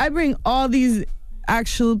I mean? I bring all these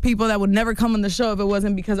actual people that would never come on the show if it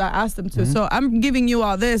wasn't because I asked them to. So I'm giving you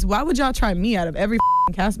all this. Why would y'all try me out of every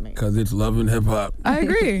castmate? Because it's Love and Hip Hop. I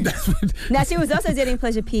agree. Now, she was also dating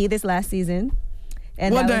Pleasure P this last season.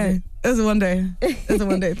 And one day. It was a one day. It's a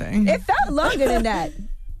one day thing. It felt longer than that.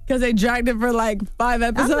 Because they dragged it for like 5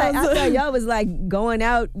 episodes. I thought y'all was like going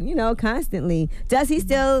out, constantly. Does he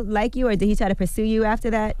still like you, or did he try to pursue you after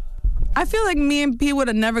that? I feel like me and P would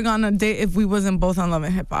have never gone on a date if we wasn't both on Love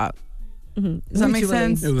and Hip Hop. Does that make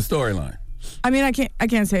sense? It was a storyline. I mean, I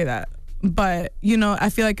can't say that. But, I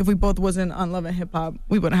feel like if we both wasn't on Love and Hip Hop,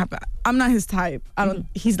 we wouldn't have. I'm not his type.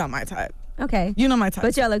 He's not my type. Okay. You know my type.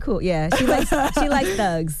 But y'all are cool. Yeah. She likes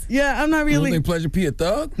thugs. Yeah, I'm not really. You don't think Pleasure P a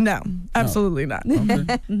thug? No, absolutely not.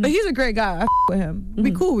 Okay. But he's a great guy. I with him.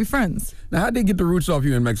 We cool. We friends. Now, how'd they get the roots off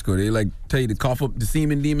you in Mexico? They like tell you to cough up the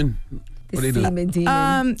semen demon? What they do? Semen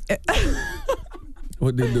demon.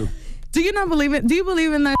 What they do? Do you not believe it? Do you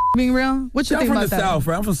believe in that being real? What you think about that? I'm from the South,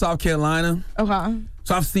 right? I'm from South Carolina. Okay.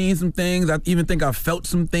 So I've seen some things. I even think I felt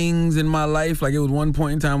some things in my life. Like it was one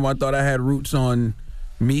point in time where I thought I had roots on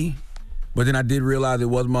me. But then I did realize it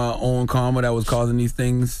was my own karma that was causing these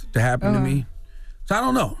things to happen to me. So I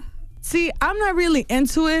don't know. See, I'm not really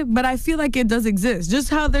into it, but I feel like it does exist. Just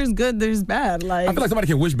how there's good, there's bad. Like I feel like somebody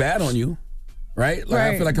can wish bad on you, right? Like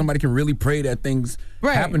I feel like somebody can really pray that things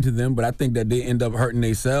happen to them, but I think that they end up hurting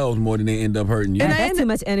themselves more than they end up hurting you. And that's too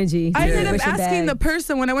much energy. I ended up asking the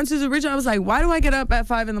person when I went to the original, I was like, why do I get up at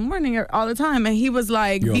 5 in the morning all the time? And he was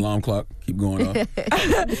like, your alarm clock keep going off.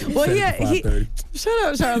 Well, he shut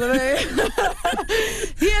up, Charlotte.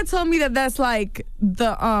 He had told me that that's like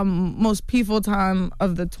the most peaceful time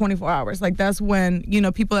of the 24 hours. Like that's when,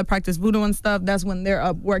 people that practice voodoo and stuff, that's when they're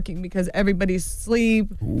up working because everybody's asleep,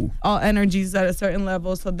 all energy's at a certain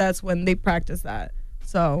level. So that's when they practice that.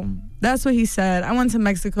 So that's what he said. I went to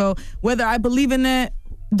Mexico. Whether I believe in it,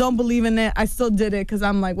 don't believe in it, I still did it because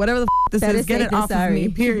I'm like, whatever the this is, get it off of me,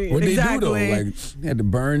 period. What they do though? Like, they had to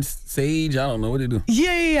burn sage? I don't know. What they do?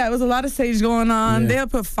 Yeah. It was a lot of sage going on. They'll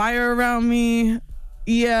put fire around me.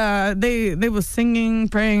 Yeah, they was singing,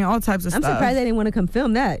 praying, all types of stuff. I'm surprised they didn't want to come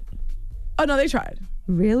film that. Oh, no, they tried.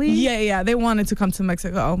 Really? Yeah. They wanted to come to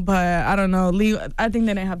Mexico, but I don't know. I think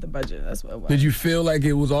they didn't have the budget. That's what it was. Did you feel like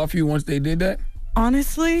it was off you once they did that?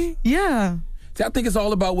 Honestly, yeah. See, I think it's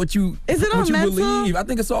all about what you believe. I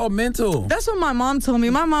think it's all mental. That's what my mom told me.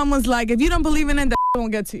 My mom was like, if you don't believe in it,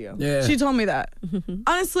 won't get to you. Yeah. She told me that.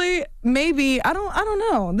 Honestly, maybe I don't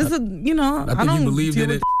know. This is I think don't you believed deal in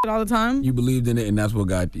with it all the time. You believed in it, and that's what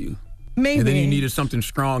got to you. Maybe. And then you needed something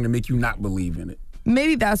strong to make you not believe in it.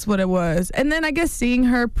 Maybe that's what it was. And then I guess seeing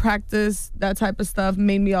her practice that type of stuff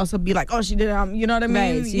made me also be like, oh, she did it. You know what I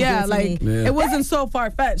mean? Right, she yeah, did to like me. it wasn't so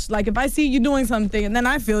far-fetched. Like if I see you doing something and then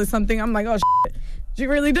I feel something, I'm like, oh, shit, she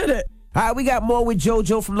really did it. All right, we got more with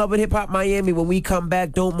JoJo from Love and Hip Hop Miami. When we come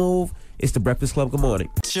back, don't move. It's the Breakfast Club. Good morning.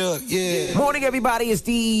 Sure, yeah. Morning, everybody. It's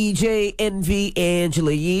DJ Envy,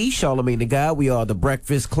 Angela Yee, Charlamagne the God. We are the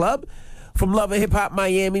Breakfast Club. From Love and Hip Hop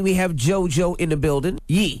Miami, we have JoJo in the building.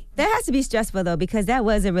 Yee. That has to be stressful, though, because that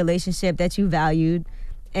was a relationship that you valued.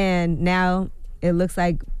 And now it looks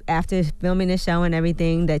like after filming the show and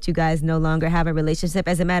everything that you guys no longer have a relationship.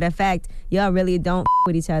 As a matter of fact, y'all really don't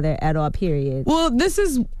with each other at all, period. Well, this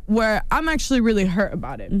is where I'm actually really hurt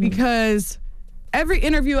about it because every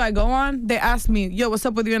interview I go on, they ask me, yo, what's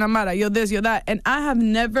up with you and Amara? Yo, this, yo, that. And I have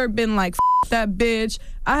never been like, that bitch.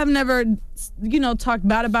 I have never, talked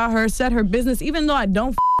bad about her, said her business, even though I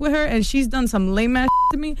don't with her and she's done some lame ass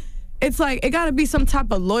to me. It's like, it gotta be some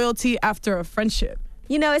type of loyalty after a friendship.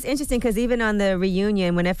 You know, it's interesting because even on the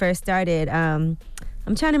reunion when it first started, I'm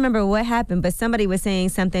trying to remember what happened, but somebody was saying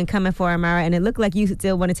something coming for Amara, and it looked like you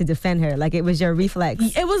still wanted to defend her, like it was your reflex.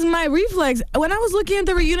 It was my reflex. When I was looking at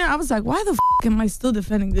the reunion, I was like, why the am I still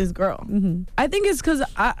defending this girl? I think it's because,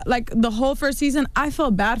 the whole first season, I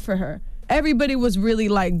felt bad for her. Everybody was really,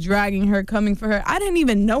 dragging her, coming for her. I didn't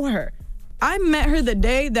even know her. I met her the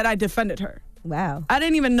day that I defended her. Wow. I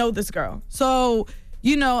didn't even know this girl. So,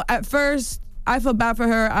 at first, I felt bad for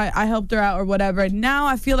her. I helped her out or whatever. Now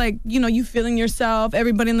I feel like, you feeling yourself.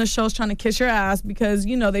 Everybody in the show's trying to kiss your ass because,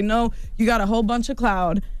 they know you got a whole bunch of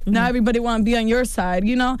cloud. Now everybody want to be on your side,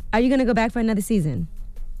 Are you going to go back for another season?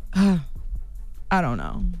 I don't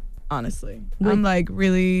know, honestly. I'm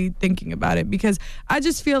really thinking about it because I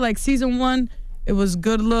just feel like season 1, it was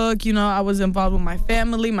good look. I was involved with my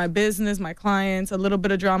family, my business, my clients, a little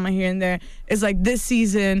bit of drama here and there. It's like this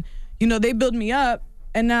season, they build me up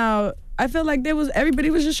and now I feel like everybody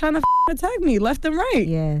was just trying to attack me left and right.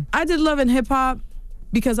 Yeah. I did Love and Hip Hop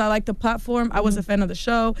because I like the platform. I was a fan of the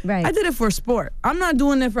show. Right. I did it for sport. I'm not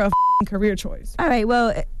doing it for a career choice. All right.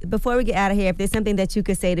 Well, before we get out of here, if there's something that you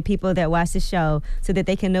could say to people that watch the show so that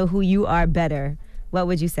they can know who you are better, what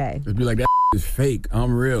would you say? It'd be like, that is fake.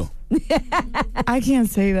 I'm real. I can't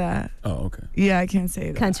say that. Oh, okay. Yeah, I can't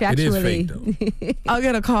say that. Contractually. It is fake, though. I'll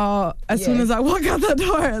get a call as soon as I walk out the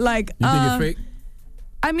door. You think it's fake?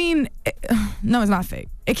 I mean, no, it's not fake.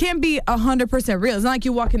 It can't be 100% real. It's not like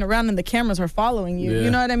you walking around and the cameras are following you. Yeah.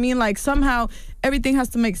 You know what I mean? Like somehow everything has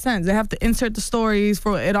to make sense. They have to insert the stories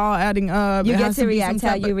for it all adding up. You get to react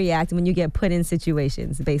how you react when you get put in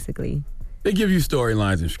situations, basically. They give you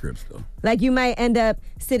storylines and scripts, though. Like you might end up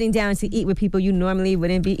sitting down to eat with people you normally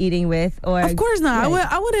wouldn't be eating with, or of course not.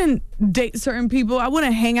 Right. I wouldn't date certain people. I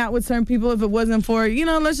wouldn't hang out with certain people if it wasn't for,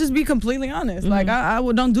 let's just be completely honest. Like I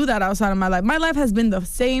don't do that outside of my life. My life has been the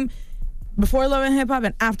same before Love and Hip Hop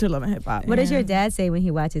and after Love and Hip Hop. What does your dad say when he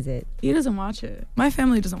watches it? He doesn't watch it. My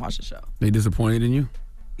family doesn't watch the show. They disappointed in you?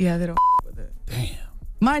 Yeah, they don't with it. Damn.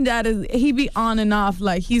 My dad he be on and off.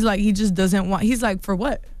 He just doesn't want. He's like, for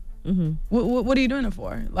what? What are you doing it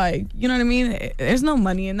for? Like, you know what I mean? There's no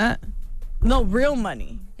money in that. No real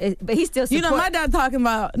money. But he's still my dad talking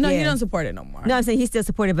about, no, he don't support it no more. No, I'm saying he's still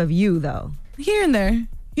supportive of you, though. Here and there.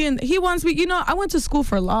 He wants me, I went to school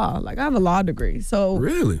for law. Like, I have a law degree. So.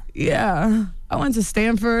 Really? Yeah. I went to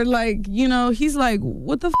Stanford. Like, he's like,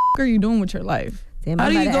 what the are you doing with your life? Damn, how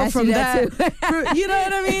do you go from that? that You know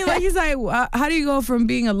what I mean? Like, he's like, how do you go from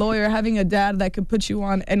being a lawyer, having a dad that could put you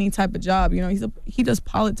on any type of job? He does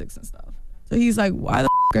politics and stuff. So he's like, why the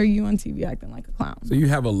are you on TV acting like a clown? So you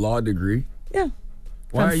have a law degree? Yeah.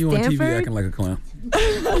 Why are you Stanford? on TV acting like a clown?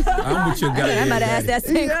 I'm with your guy. I'm about to ask that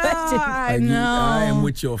same question. I know. I am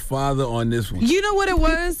with your father on this one. You know what it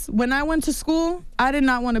was? When I went to school, I did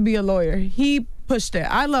not want to be a lawyer. He pushed it.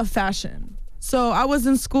 I love fashion. So I was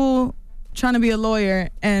in school trying to be a lawyer,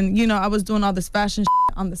 and I was doing all this fashion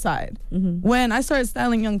shit on the side. When I started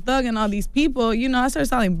styling Young Thug and all these people, I started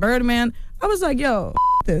styling Birdman. I was like, yo,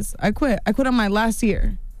 this. I quit on my last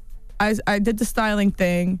year. I did the styling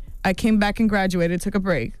thing. I came back and graduated, took a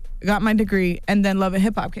break, got my degree, and then Love and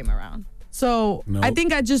Hip Hop came around. So Nope. I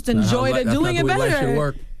think I just enjoyed doing it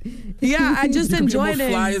better. Yeah, I just enjoyed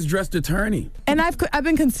it. Fly as dressed attorney. And I've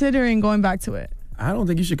been considering going back to it. I don't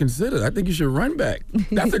think you should consider. I think you should run back.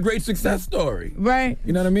 That's a great success story. Right.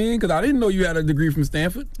 You know what I mean? Because I didn't know you had a degree from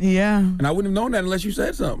Stanford. Yeah. And I wouldn't have known that unless you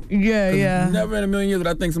said something. Yeah. Never in a million years would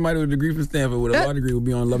I think somebody with a degree from Stanford with a law degree would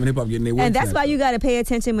be on Love and Hip Hop getting their work. And that's why you got to pay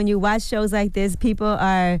attention when you watch shows like this. People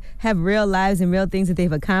have real lives and real things that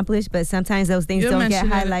they've accomplished, but sometimes those things don't get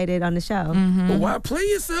highlighted on the show. Mm-hmm. But why play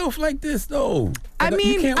yourself like this, though? I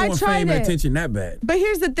mean, you can't I want tried fame it. and attention that bad. But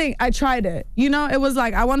here's the thing. I tried it. You know, it was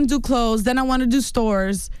like I want to do clothes, then I want to do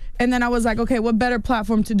stores. And then I was like, okay, what better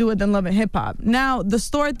platform to do it than Love and Hip Hop? Now, the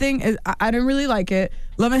store thing, I didn't really like it.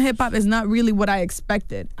 Love and Hip Hop is not really what I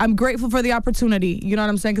expected. I'm grateful for the opportunity, you know what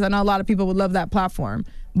I'm saying? Because I know a lot of people would love that platform.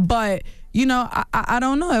 But, you know, I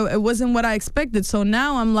don't know. It wasn't what I expected. So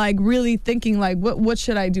now I'm like really thinking like, what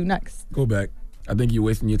should I do next? Go back. I think you're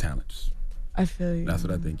wasting your talents. I feel you. That's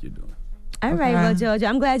what I think you're doing. All right, well, Jojo,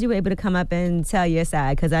 I'm glad you were able to come up and tell your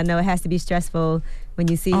side because I know it has to be stressful when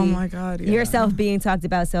you see yourself being talked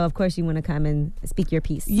about. So, of course, you want to come and speak your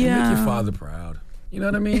piece. Yeah. Make your father proud. You know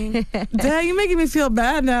what I mean? Dang, you're making me feel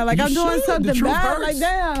bad now. Like You I'm doing should. something The truth bad. hurts.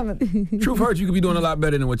 Like, damn. Truth hurts. You could be doing a lot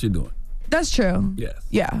better than what you're doing. That's true. Yes.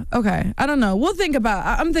 Yeah. Okay. I don't know. We'll think about.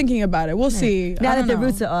 I'm thinking about it. We'll see. Now I that don't the know.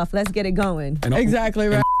 roots are off, let's get it going. Exactly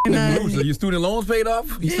right. Are your student loans paid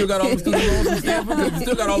off? You still got all the student loans from Stanford? If you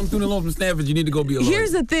still got all the student loans from Stanford, you need to go be a lawyer.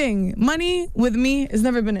 Here's the thing. Money with me has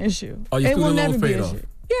never been an issue. Oh, your It will student never loans be paid an off? issue.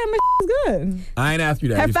 Yeah, my is good. I ain't asked you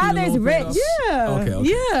that. Her Your student father's loans paid rich. off? Yeah. Okay.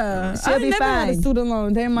 Yeah. She'll I be never had a fine. student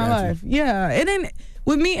loan day in my Gotcha. life. Yeah. It ain't.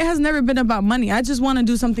 With me, it has never been about money. I just want to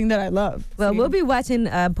do something that I love. Well, we'll be watching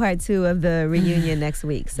part 2 of the reunion next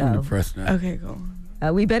week. I'm So depressed now. Okay,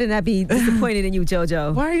 cool. we better not be disappointed in you,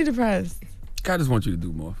 JoJo. Why are you depressed? I just want you to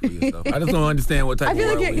do more for yourself. I just don't understand what type I feel of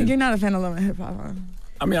like world we're in. you're not a fan of Love and Hip Hop, huh?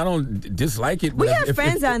 I mean, I don't dislike it. But We have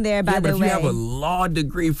friends on there, by but the if you have way. a law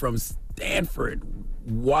degree from Stanford,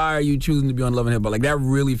 why are you choosing to be on Love and Hip Hop? Like, that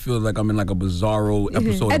really feels like I'm in like a bizarro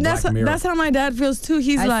episode And of Black Mirror. that's how my dad feels too.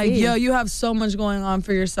 He's I like, see. yo, you have so much going on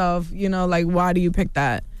for yourself. You know, like, why do you pick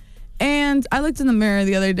that? And I looked in the mirror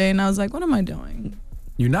the other day and I was like, what am I doing?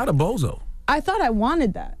 You're not a bozo. I thought I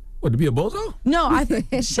wanted that. What, to be a bozo? No,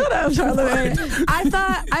 shut up, Charlotte. I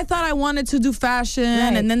thought I wanted to do fashion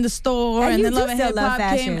Right. and then the store And and you then do Love and still Hip love Hop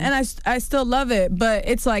fashion. came and I still love it, but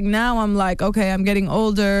it's like now I'm like, okay, I'm getting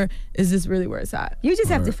older. Is this really where it's at? You just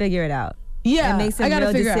have to figure it out. Yeah, And make I some gotta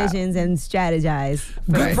real figure it out. decisions and strategize. for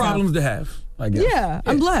Good yourself. problems to have, I guess. Yeah,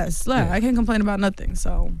 I'm blessed. Yeah. I can't complain about nothing.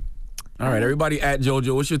 So All right, everybody at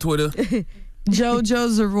JoJo. What's your Twitter? JoJo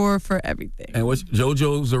Zaror for everything. And what's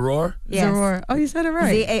JoJo Zaror? Yes. Zaror. Oh, you said it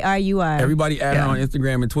right. Z-A-R-U-R. Everybody add her on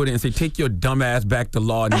Instagram and Twitter and say, take your dumb ass back to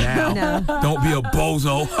law now. No. Don't be a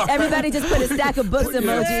bozo. Everybody just put a stack of books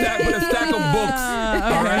emoji. Put a stack of books.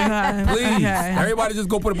 All right? Please. Everybody just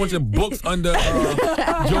go put a bunch of books under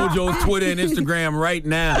JoJo's Twitter and Instagram right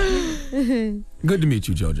now. Good to meet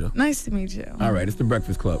you, JoJo. Nice to meet you. All right, it's the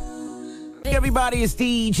Breakfast Club. Hey everybody, it's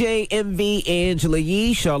DJ MV Angela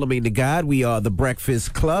Yee, Charlamagne the God. We are the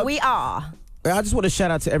Breakfast Club. We are. I just want to shout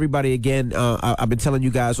out to everybody again. I've been telling you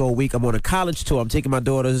guys all week I'm on a college tour. I'm taking my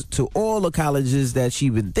daughters to all the colleges that she's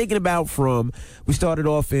been thinking about from. We started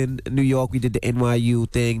off in New York. We did the NYU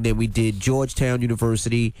thing. Then we did Georgetown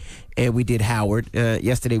University and we did Howard.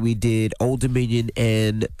 Yesterday we did Old Dominion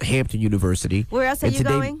and Hampton University. Where else are And you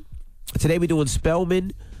going? Today we're doing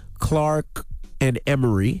Spelman, Clark, and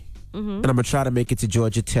Emory. Mm-hmm. And I'm going to try to make it to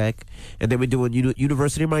Georgia Tech. And then we're doing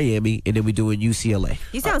University of Miami. And then we're doing UCLA.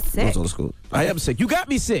 You sound sick. Those are the schools. I am sick. You got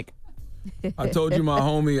me sick. I told you my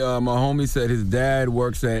homie said his dad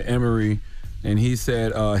works at Emory, and he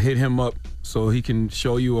said hit him up so he can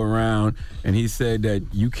show you around. And he said that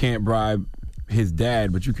you can't bribe his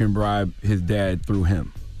dad, but you can bribe his dad through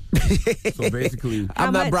him. So basically,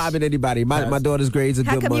 I'm not much? bribing anybody. My daughter's grades are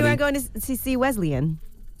How good come money. you weren't going to see Wesleyan?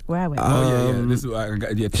 Where I went. This is,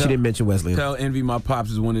 she didn't mention Wesleyan. Tell Envy my pops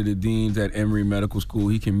is one of the deans at Emory Medical School.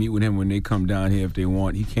 He can meet with him when they come down here if they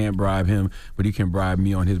want. He can't bribe him, but he can bribe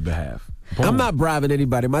me on his behalf. Boom. I'm not bribing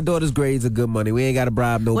anybody. My daughter's grades are good money. We ain't got to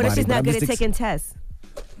bribe nobody. What if she's but not I'm good at just taking tests?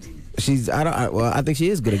 I think she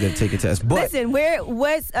is good at taking tests. But Listen,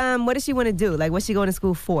 what does she want to do? Like, what's she going to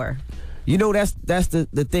school for? you know, that's the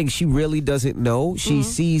thing. She really doesn't know. She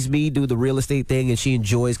sees me do the real estate thing, and she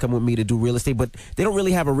enjoys coming with me to do real estate. But they don't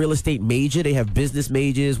really have a real estate major. They have business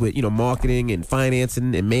majors with marketing and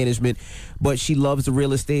financing and management. But she loves the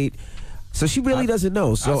real estate. So she really doesn't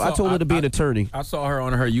know. So I told her to be an attorney. I saw her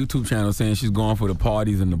on her YouTube channel saying she's going for the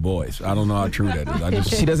parties and the boys. I don't know how true that is.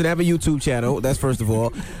 She doesn't have a YouTube channel, that's first of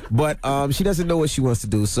all. But she doesn't know what she wants to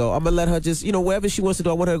do. So I'm going to let her just, whatever she wants to do.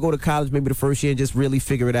 I want her to go to college maybe the first year and just really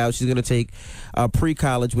figure it out. She's going to take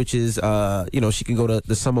pre-college, which is, she can go to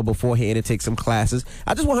the summer beforehand and take some classes.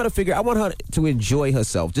 I just want her to I want her to enjoy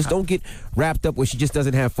herself. Just don't get wrapped up where she just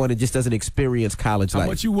doesn't have fun and just doesn't experience college life. How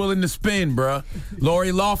much you willing to spend, bruh?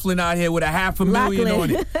 Lori Loughlin out here with $500,000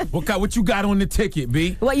 on it. What you got on the ticket,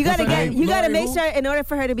 B? Well, you gotta make sure in order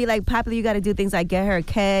for her to be like popular, you gotta do things like get her a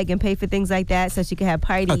keg and pay for things like that so she can have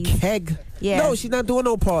parties. A keg? Yeah. No, she's not doing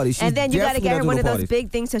no parties. And then you gotta get her one of those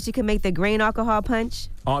big things so she can make the grain alcohol punch.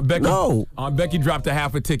 Aunt Becky dropped a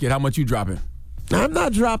half a ticket. How much you dropping? I'm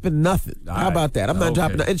not dropping nothing. How about that? I'm not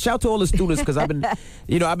dropping nothing. And shout out to all the students because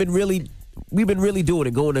we've been really doing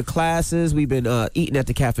it, going to classes. We've been eating at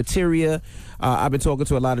the cafeteria. I've been talking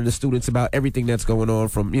to a lot of the students about everything that's going on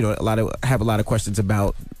from, have a lot of questions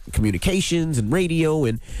about communications and radio.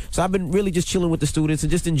 And so I've been really just chilling with the students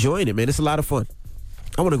and just enjoying it, man. It's a lot of fun.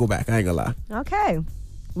 I want to go back. I ain't gonna lie. Okay.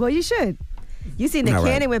 Well, you should. You see Nick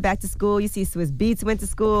Cannon went back to school. You see Swiss Beats went to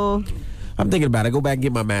school. I'm thinking about it. Go back and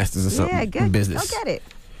get my master's or something in business. Go get it.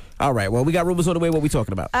 All right. Well, we got rumors on the way. What are we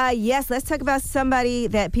talking about? Yes. Let's talk about somebody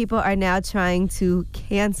that people are now trying to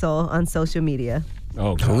cancel on social media.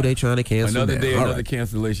 Oh, God. Who are they trying to cancel? Another day, another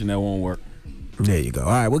cancellation that won't work. There you go. All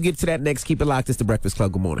right. We'll get to that next. Keep it locked. It's The Breakfast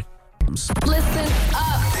Club. Good morning. Listen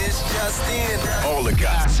up. It's just in. All the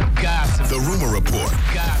gossip. The Rumor Report.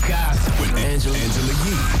 Gossip. With Angela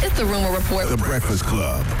Yee. It's The Rumor Report. The Breakfast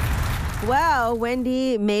Club. Well,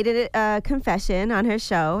 Wendy made a confession on her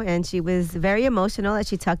show, and she was very emotional as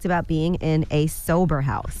she talked about being in a sober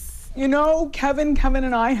house. Kevin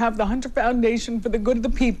and I have the Hunter Foundation for the Good of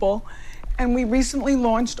the People, and we recently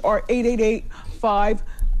launched our 888-5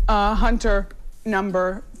 Hunter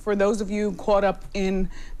number for those of you caught up in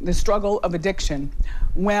the struggle of addiction.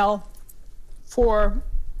 Well, for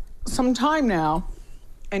some time now,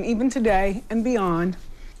 and even today and beyond,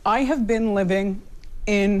 I have been living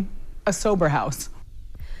in a sober house.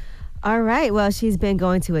 All right. Well, she's been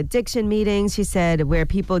going to addiction meetings. She said where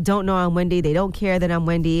people don't know I'm Wendy, they don't care that I'm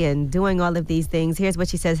Wendy, and doing all of these things. Here's what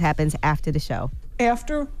she says happens after the show.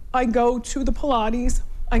 After I go to the Pilates,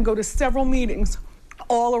 I go to several meetings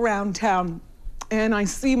all around town, and I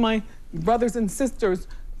see my brothers and sisters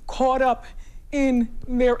caught up in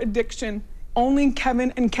their addiction. Only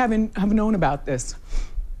Kevin and Kevin have known about this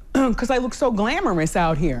because I look so glamorous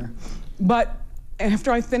out here. But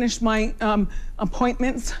after I finish my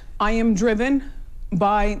appointments, I am driven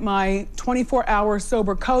by my 24-hour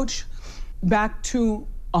sober coach back to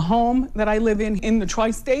a home that I live in the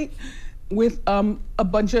tri-state with a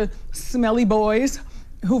bunch of smelly boys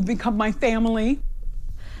who've become my family.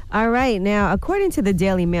 All right. Now, according to the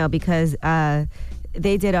Daily Mail, because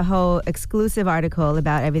they did a whole exclusive article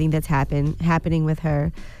about everything that's happening with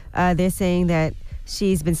her, they're saying that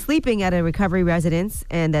she's been sleeping at a recovery residence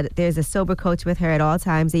and that there's a sober coach with her at all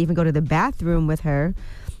times. They even go to the bathroom with her.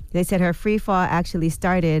 They said her free fall actually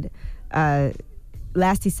started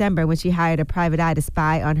last December when she hired a private eye to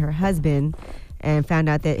spy on her husband and found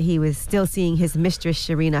out that he was still seeing his mistress,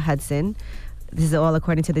 Sharina Hudson. This is all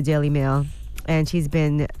according to the Daily Mail. And she's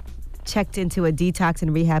been checked into a detox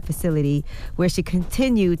and rehab facility where she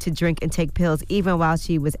continued to drink and take pills even while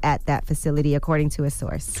she was at that facility, according to a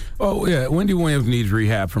source. Oh, yeah. Wendy Williams needs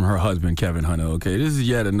rehab from her husband, Kevin Hunter, okay? This is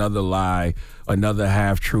yet another lie, another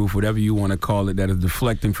half-truth, whatever you want to call it, that is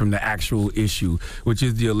deflecting from the actual issue, which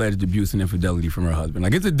is the alleged abuse and infidelity from her husband.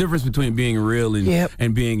 Like, it's a difference between being real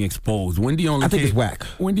and being exposed. I think it's whack.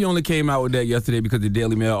 Wendy only came out with that yesterday because the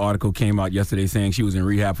Daily Mail article came out yesterday saying she was in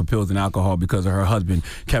rehab for pills and alcohol because of her husband,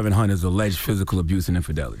 Kevin Hunter's alleged physical abuse and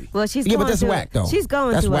infidelity. Well, she's but that's whack, though. She's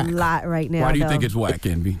going That's through whack. a lot right now. Why do you think it's whack,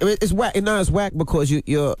 Envy? It's whack. No, it's whack because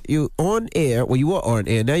you're on air. Well, you were on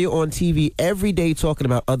air. Now you're on TV every day talking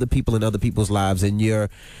about other people and other people's lives, and you're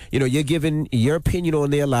giving your opinion on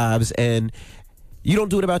their lives, and you don't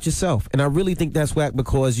do it about yourself. And I really think that's whack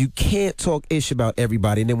because you can't talk ish about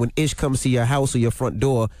everybody, and then when ish comes to your house or your front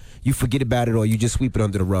door, you forget about it or you just sweep it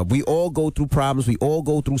under the rug. We all go through problems. We all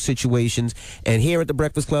go through situations, and here at the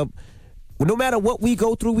Breakfast Club, no matter what we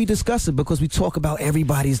go through, we discuss it because we talk about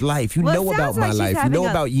everybody's life. You Well, it know about sounds my like she's life. You having know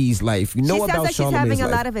a- about Yee's life. You know she about sounds like she's Charlamagne's having a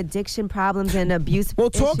life. lot of addiction problems and abuse. Well,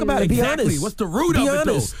 talk issues. about it. Be Exactly. honest. What's the root Be of it,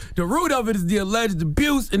 honest. though? The root of it is the alleged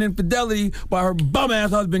abuse and infidelity by her bum-ass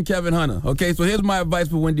husband, Kevin Hunter. Okay, so here's my advice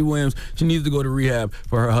for Wendy Williams. She needs to go to rehab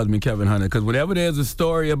for her husband, Kevin Hunter, because whenever there's a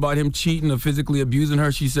story about him cheating or physically abusing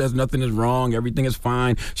her, she says nothing is wrong, everything is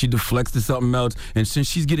fine. She deflects to something else. And since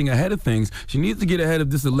she's getting ahead of things, she needs to get ahead of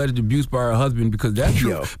this alleged abuse by her husband because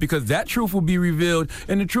that truth will be revealed,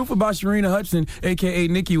 and the truth about Sharina Hudson, a.k.a.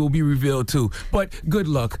 Nikki, will be revealed too. But good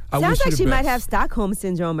luck. I wish Sounds you like the she best. might have Stockholm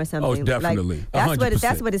syndrome or something. Oh, definitely. Like,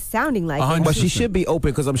 that's 100%. what it's sounding like. But she should be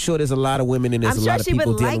open because I'm sure there's a lot of women and there's I'm a sure lot of she would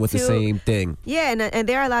people dealing like with the to. same thing. Yeah, and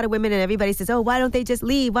there are a lot of women, and everybody says, "Oh, why don't they just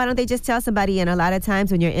leave? Why don't they just tell somebody?" And a lot of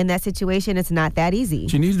times, when you're in that situation, it's not that easy.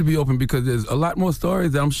 She needs to be open because there's a lot more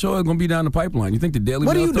stories that I'm sure are going to be down the pipeline. You think the Daily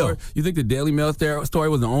What do Mail you know? story? You think the Daily Mail story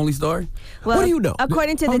was the only story? Well, What do you know?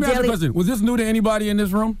 According to the Let me ask you a Daily, question. Was this new to anybody in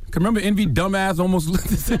this room? 'Cause remember, Envy dumbass almost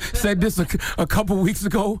said this a couple weeks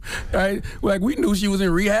ago, right? Like we knew she was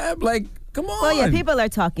in rehab. Like, come on. well, yeah, people are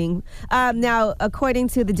talking. Now, according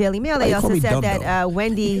to the Daily Mail, Why they you call also me said dumb, that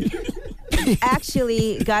Wendy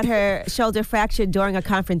actually got her shoulder fractured during a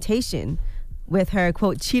confrontation with her,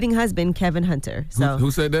 quote, cheating husband, Kevin Hunter. So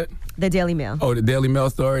Who said that? the Daily Mail. Oh, the Daily Mail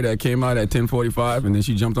story that came out at 10:45, and then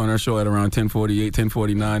she jumped on her show at around 10:48,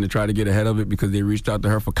 10:49 to try to get ahead of it because they reached out to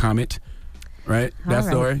her for comment. Right? All That right.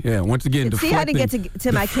 story? Yeah. Once again, See, I didn't get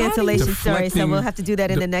to my cancellation story, so we'll have to do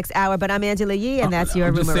that in the next hour. But I'm Angela Yee, and that's your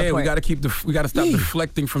I'm just rumor saying, report. we got to stop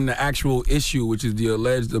deflecting from the actual issue, which is the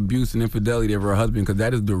alleged abuse and infidelity of her husband, because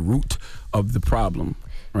that is the root of the problem.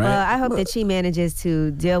 Right? Well, I hope that she manages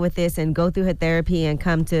to deal with this and go through her therapy and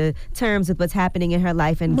come to terms with what's happening in her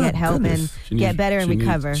life and get help and get better and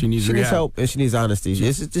recover. She needs She needs rehab. help and she needs honesty. She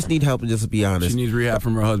just need help and just be honest. She needs rehab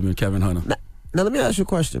from her husband, Kevin Hunter. Now let me ask you a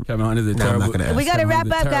question. Kevin Hunter is a No, I'm terrible. not gonna ask. We got to Kevin wrap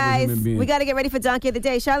Hunter's a up, terrible guys. human being. We got to get ready for Donkey of the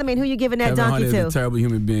Day. Charlamagne, who you giving that Kevin donkey Hunter to? is a terrible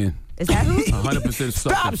human being. Is that who? 100%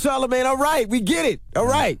 Stop, Charlamagne. All right, we get it. All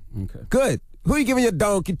right. Okay. Good. Who you giving your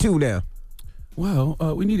donkey to now? Well,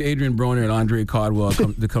 we need Adrian Broner and Andre Cardwell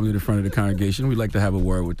to come to the front of the congregation. We'd like to have a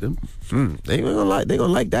word with them. They gonna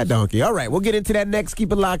like that donkey. All right, we'll get into that next.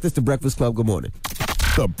 Keep it locked. It's the Breakfast Club. Good morning.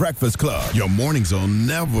 The Breakfast Club. Your mornings will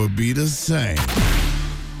never be the same.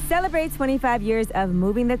 Celebrate 25 years of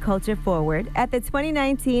moving the culture forward at the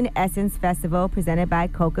 2019 Essence Festival presented by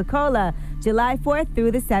Coca-Cola, July 4th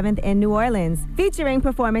through the 7th in New Orleans, featuring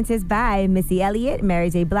performances by Missy Elliott, Mary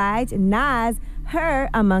J. Blige, Nas, Her,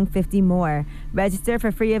 among 50 more. Register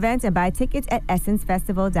for free events and buy tickets at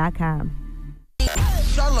essencefestival.com.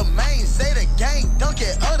 Charlamagne, say the gang, dunk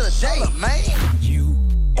it of the day, man. You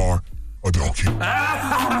are a donkey.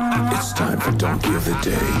 It's time for Donkey of the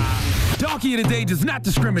Day. Donkey of the Day does not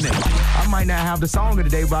discriminate. I might not have the song of the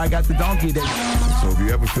day, but I got the donkey of the day. So if you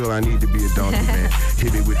ever feel I need to be a donkey, man,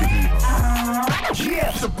 hit me with the heat.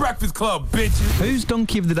 Yes, the Breakfast Club, bitches. Who's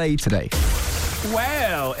donkey of the day today?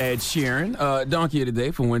 Well, Ed Sheeran, Donkey of the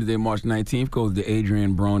Day for Wednesday, March 19th goes to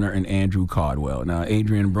Adrian Broner and Andrew Cardwell. Now,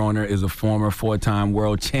 Adrian Broner is a former 4-time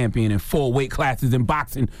world champion in 4 weight classes in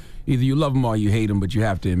boxing. Either you love him or you hate him, but you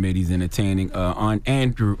have to admit he's entertaining. On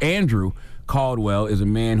Andrew Caldwell is a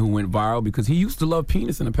man who went viral because he used to love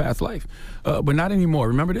penis in a past life, but not anymore.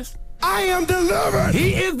 Remember this? I am delivered.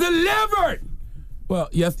 He is delivered. Well,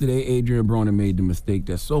 yesterday, Adrian Broner made the mistake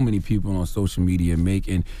that so many people on social media make,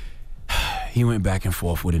 and he went back and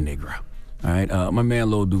forth with a Negro. All right, my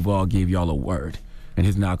man Lil Duval gave y'all a word. And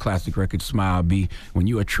his now classic record, Smile B, when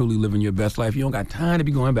you are truly living your best life, you don't got time to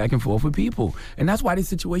be going back and forth with people. And that's why this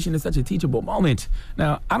situation is such a teachable moment.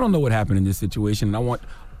 Now, I don't know what happened in this situation, and I want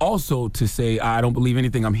also to say I don't believe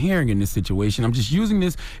anything I'm hearing in this situation. I'm just using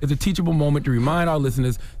this as a teachable moment to remind our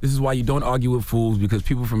listeners this is why you don't argue with fools, because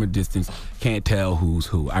people from a distance can't tell who's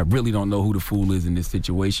who. I really don't know who the fool is in this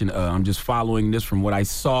situation. I'm just following this from what I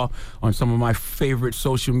saw on some of my favorite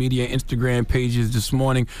social media Instagram pages this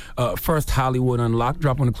morning. First, Hollywood Unlocked,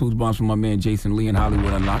 dropping the clues bombs from my man Jason Lee and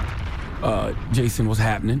Hollywood Unlocked. Jason, what's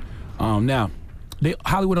happening? Now,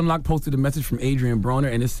 Hollywood Unlocked posted a message from Adrian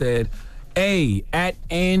Broner, and it said, "Hey, at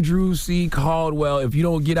Andrew C. Caldwell, if you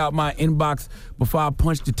don't get out my inbox before I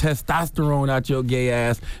punch the testosterone out your gay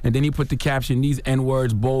ass." And then he put the caption, "These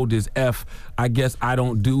N-words bold as F. I guess I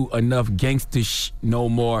don't do enough gangsta no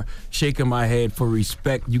more. Shaking my head for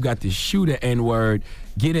respect. You got to shoot an N-word,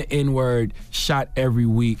 get an N-word shot every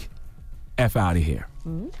week. F out of here."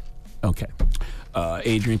 Okay.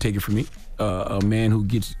 Adrian, take it from me. A man who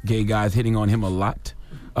gets gay guys hitting on him a lot.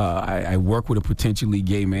 I work with a potentially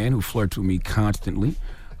gay man who flirts with me constantly.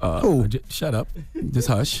 Shut up. Just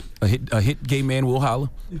hush. A hit gay man will holler.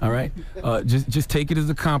 All right. Just take it as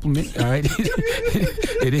a compliment. All right.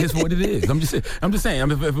 It is what it is. I'm just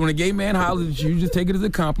saying. If when a gay man hollers at you, just take it as a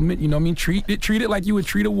compliment. You know what I mean? Treat it like you would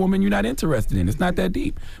treat a woman you're not interested in. It's not that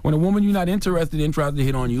deep. When a woman you're not interested in tries to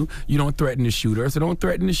hit on you, you don't threaten to shoot her. So don't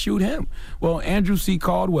threaten to shoot him. Well, Andrew C.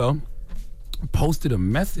 Caldwell posted a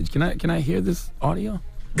message. Can I hear this audio?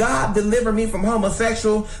 God delivered me from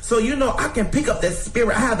homosexual, so you know I can pick up that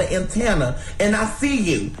spirit. I have an antenna, and I see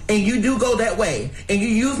you, and you do go that way, and you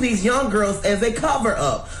use these young girls as a cover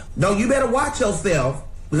up. No, you better watch yourself,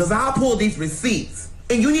 because I'll pull these receipts.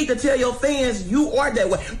 And you need to tell your fans you are that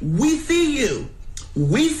way. We see you.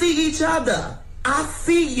 We see each other. I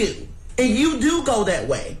see you, and you do go that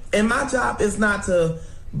way. And my job is not to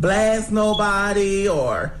blast nobody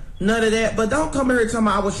or none of that, but don't come here and tell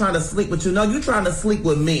me I was trying to sleep with you. No, you trying to sleep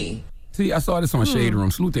with me. See, I saw this on Shade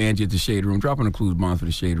Room. Salute to Angie at the Shade Room. Dropping the clues bombs for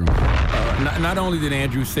the Shade Room. Not only did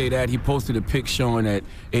Andrew say that, he posted a pic showing that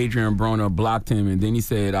Adrian Broner blocked him, and then he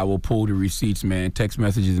said, I will pull the receipts, man. Text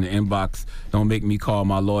messages in the inbox. Don't make me call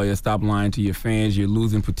my lawyer. Stop lying to your fans. You're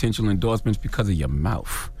losing potential endorsements because of your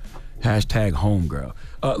mouth. Hashtag homegirl.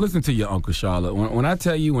 Listen to your Uncle Charlotte. When I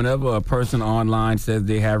tell you, whenever a person online says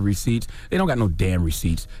they have receipts, they don't got no damn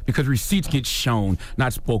receipts, because receipts get shown,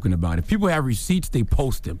 not spoken about. If people have receipts, they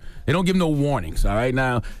post them. They don't give no warnings, all right?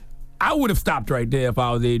 Now, I would have stopped right there if I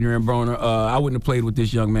was Adrian Broner. I wouldn't have played with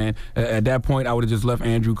this young man. At that point, I would have just left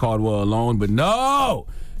Andrew Caldwell alone, but no!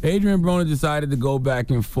 Adrian Broner decided to go back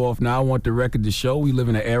and forth. Now, I want the record to show we live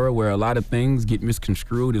in an era where a lot of things get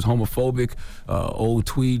misconstrued as homophobic, old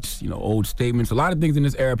tweets, old statements. A lot of things in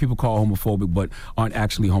this era people call homophobic but aren't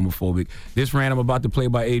actually homophobic. This rant I'm about to play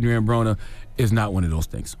by Adrian Broner is not one of those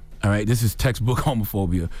things. All right, this is textbook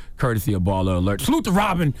homophobia, courtesy of Baller Alert. Salute to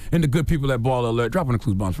Robin and the good people at Baller Alert. Dropping the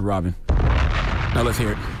clues bombs for Robin. Now let's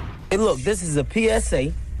hear it. Hey, look, this is a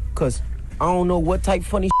PSA, because I don't know what type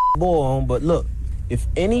funny boy on, but look, if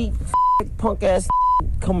any punk ass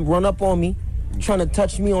come run up on me, trying to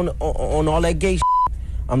touch me on all that gay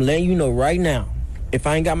I'm letting you know right now. If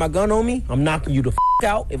I ain't got my gun on me, I'm knocking you the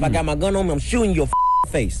out. If I got my gun on me, I'm shooting your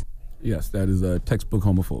face. Yes, that is textbook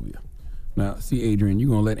homophobia. Now, see, Adrian, you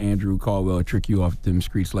gonna let Andrew Caldwell trick you off them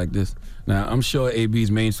streets like this? Now, I'm sure AB's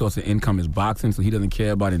main source of income is boxing, so he doesn't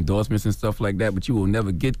care about endorsements and stuff like that, but you will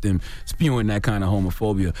never get them spewing that kind of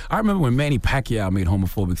homophobia. I remember when Manny Pacquiao made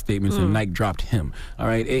homophobic statements and Nike dropped him. All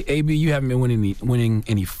right, AB, you haven't been winning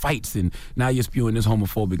any fights, and now you're spewing this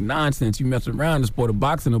homophobic nonsense. You mess around in the sport of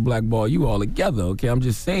boxing or blackball, you all together, okay? I'm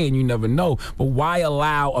just saying, you never know. But why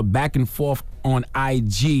allow a back and forth on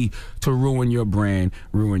IG to ruin your brand,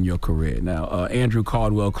 ruin your career? Now, Andrew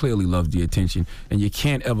Caldwell clearly loves the attention, and you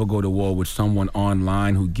can't ever go to war with someone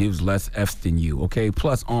online who gives less F's than you, okay?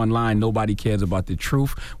 Plus, online, nobody cares about the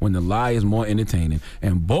truth when the lie is more entertaining.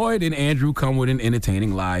 And boy, did Andrew come with an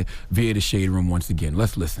entertaining lie via the Shade Room once again.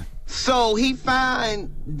 Let's listen. So he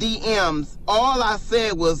find DMs. All I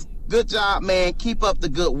said was, good job, man. Keep up the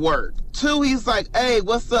good work. 2, he's like, hey,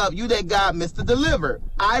 what's up? You that guy, Mr. Deliver.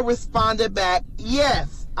 I responded back,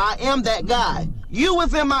 yes, I am that guy. You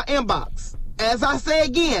was in my inbox. As I say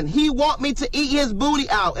again, he want me to eat his booty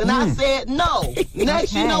out, and I said no.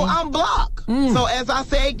 Next, you know, I'm blocked. So as I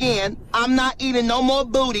say again, I'm not eating no more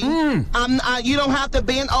booty. You don't have to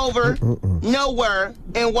bend over nowhere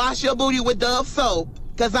and wash your booty with Dove soap,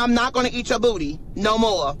 because I'm not going to eat your booty no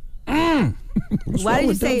more. Why did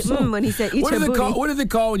you say when he said eat your booty? What is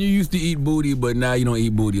it called when you used to eat booty, but now you don't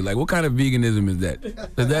eat booty? Like, what kind of veganism is that?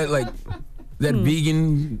 Is that like... That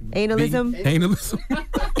vegan... Analism? Analism.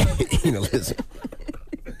 Analism.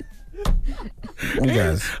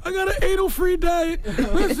 Guys. I got an anal-free diet.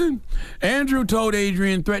 Listen, Andrew told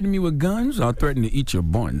Adrian, threaten me with guns, I'll threaten to eat your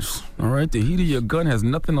buns. All right? The heat of your gun has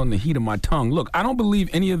nothing on the heat of my tongue. Look, I don't believe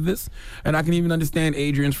any of this, and I can even understand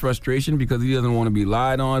Adrian's frustration because he doesn't want to be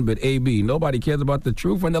lied on, but AB, nobody cares about the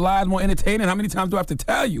truth when the lie is more entertaining. How many times do I have to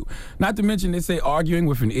tell you? Not to mention, they say arguing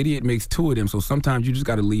with an idiot makes 2 of them, so sometimes you just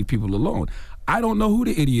got to leave people alone. I don't know who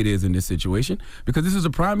the idiot is in this situation, because this is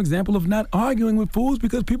a prime example of not arguing with fools,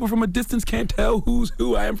 because people from a distance can't tell who's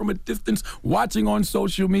who. I am from a distance watching on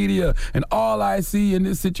social media, and all I see in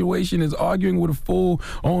this situation is arguing with a fool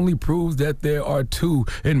only proves that there are 2,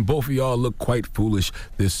 and both of y'all look quite foolish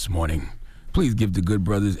this morning. Please give the good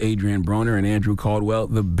brothers Adrian Broner and Andrew Caldwell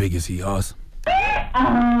the biggest he-hoss.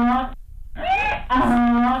 Now,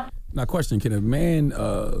 question, can a man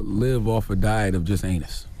live off a diet of just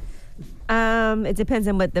anus? It depends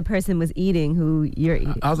on what the person was eating, who you're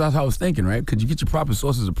eating. That's what I was thinking, right? Could you get your proper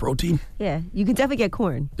sources of protein? Yeah, you can definitely get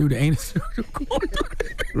corn. Through the anus?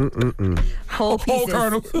 Whole pieces. Whole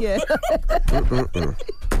kernels. Yeah.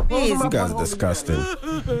 You guys are disgusting.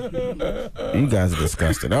 You guys are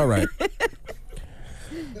disgusting. All right.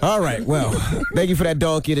 All right. Well, thank you for that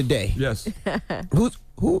donkey today. Yes. Who's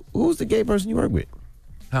the gay person you work with?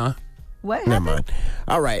 Huh? What? Never mind.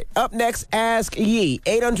 All right. Up next, Ask Yee.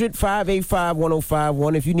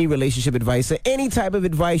 800-585-1051. If you need relationship advice or any type of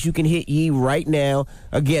advice, you can hit Yee right now.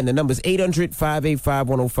 Again, the number is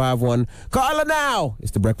 800-585-1051. Call her now.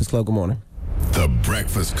 It's The Breakfast Club. Good morning. The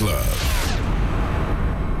Breakfast Club.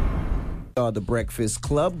 The Breakfast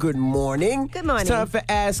Club. Good morning. Good morning. It's time for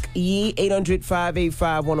Ask Yee.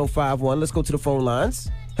 800-585-1051. Let's go to the phone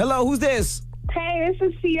lines. Hello, who's this? Hey, this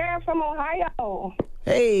is Sierra from Ohio.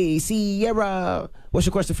 Hey, Sierra. What's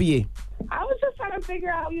your question for Yee? I was just trying to figure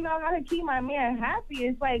out, how to keep my man happy.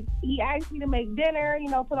 It's like he asked me to make dinner,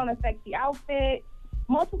 put on a sexy outfit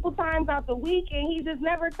multiple times out the week, and he just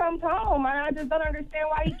never comes home. And I just don't understand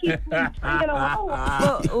why he keeps me stringing along.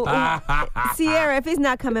 Sierra, if he's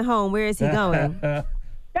not coming home, where is he going? That's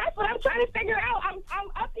what I'm trying to figure out. I'm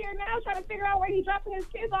up here now trying to figure out where he's dropping his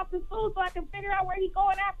kids off to school so I can figure out where he's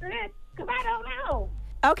going after this, because I don't know.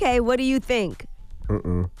 Okay, what do you think?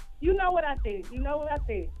 You know what I think.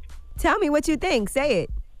 Tell me what you think. Say it.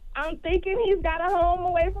 I'm thinking he's got a home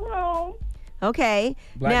away from home. Okay.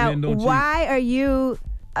 Black now, men don't cheat. why are you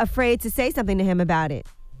afraid to say something to him about it?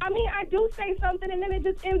 I mean, I do say something, and then it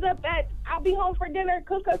just ends up that I'll be home for dinner,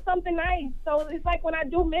 cook us something nice. So it's like when I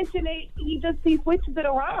do mention it, he switches it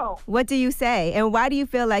around. What do you say? And why do you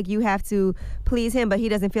feel like you have to please him, but he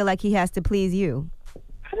doesn't feel like he has to please you?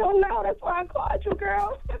 I don't know. That's why I called you,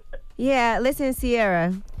 girl. Yeah, listen,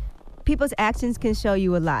 Sierra, people's actions can show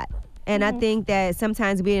you a lot. And I think that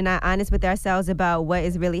sometimes we are not honest with ourselves about what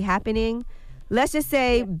is really happening. Let's just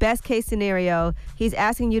say, best case scenario, he's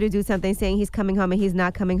asking you to do something, saying he's coming home and he's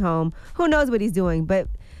not coming home. Who knows what he's doing? But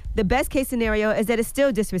the best case scenario is that it's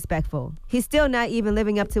still disrespectful. He's still not even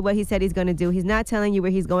living up to what he said he's going to do. He's not telling you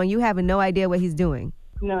where he's going. You have no idea what he's doing.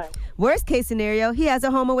 No. Worst case scenario, he has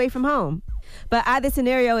a home away from home. But either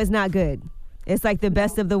scenario is not good. It's like the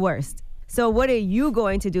best of the worst. So what are you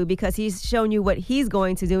going to do? Because he's shown you what he's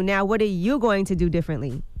going to do. Now, what are you going to do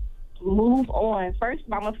differently? Move on. First,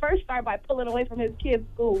 I'm going to first start by pulling away from his kid's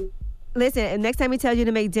school. Listen, next time he tells you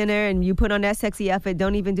to make dinner and you put on that sexy outfit,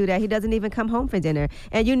 don't even do that. He doesn't even come home for dinner.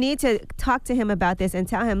 And you need to talk to him about this and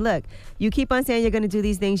tell him, look, you keep on saying you're going to do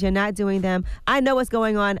these things. You're not doing them. I know what's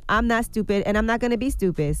going on. I'm not stupid, and I'm not going to be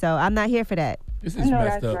stupid. So I'm not here for that. This is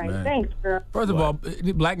messed up, man. Thanks, girl. First of all,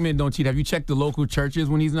 black men don't cheat. Have you checked the local churches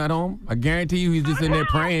when he's not home? I guarantee you he's just in there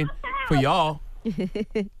praying for y'all.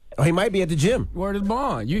 Oh, he might be at the gym. Word is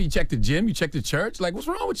bond. You check the gym, you check the church. Like, what's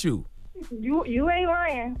wrong with you? You ain't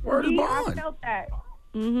lying. Word is bond. I felt that.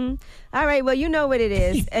 Mm-hmm. All right. Well, you know what it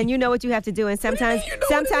is, and you know what you have to do. And sometimes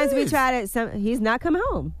we try to. He's not coming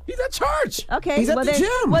home. He's at church. Okay. He's at the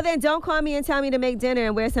gym. Well, then don't call me and tell me to make dinner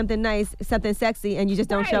and wear something nice, something sexy, and you just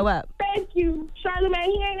don't show up. Thank you, Charlamagne.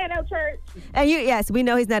 He ain't at no church. And yes, we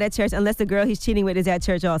know he's not at church unless the girl he's cheating with is at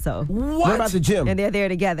church also. What about the gym? And they're there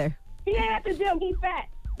together. He ain't at the gym. He's fat.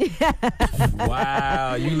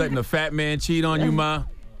 Wow, you letting a fat man cheat on you, Ma?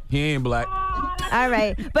 He ain't black. All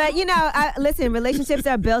right. But, listen, relationships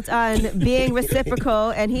are built on being reciprocal,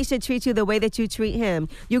 and he should treat you the way that you treat him.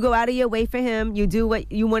 You go out of your way for him. You do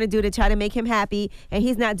what you want to do to try to make him happy, and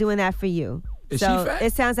he's not doing that for you. Is she fat?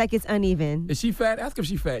 It sounds like it's uneven. Is she fat? Ask if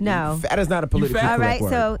she fat. No. Fat is not a politically All correct right. word.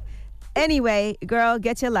 So, anyway, girl,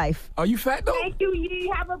 get your life. Are you fat, though? Thank you,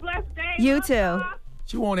 Yee. Have a blessed day. You too.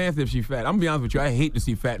 She won't answer if she's fat. I'm going to be honest with you. I hate to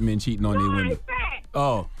see fat men cheating on their women.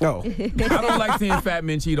 Oh. No. I don't like seeing fat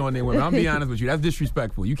men cheat on their women. I'm be honest with you. That's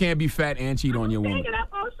disrespectful. You can't be fat and cheat on your woman. Take it up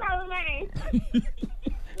on Charlamagne. You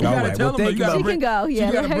gotta tell him. She can go.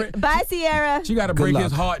 Yeah. Bye, Sierra. She got to break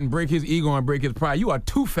his heart and break his ego and break his pride. You are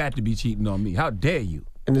too fat to be cheating on me. How dare you?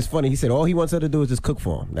 And it's funny. He said all he wants her to do is just cook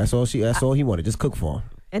for him. That's all he wanted. Just cook for him.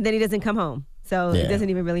 And then he doesn't come home. So it doesn't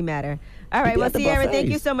even really matter. All right. Well, Sierra, thank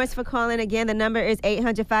you so much for calling. Again, the number is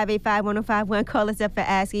 800-585-1051. Call us up for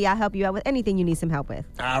Ask Yee. I'll help you out with anything you need some help with.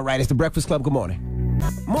 All right. It's The Breakfast Club. Good morning.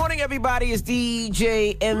 Morning, everybody. It's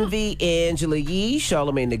DJ MV Angela Yee,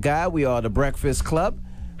 Charlamagne the Guy. We are The Breakfast Club.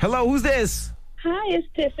 Hello. Who's this? Hi, it's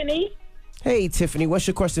Tiffany. Hey, Tiffany. What's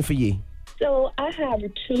your question for Yee? So I have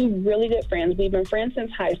two really good friends. We've been friends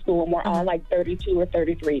since high school, and we're all like 32 or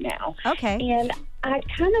 33 now. Okay. And I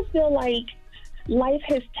kind of feel like life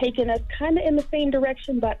has taken us kind of in the same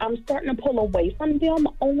direction, but I'm starting to pull away from them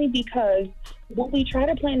only because when we try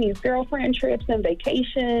to plan these girlfriend trips and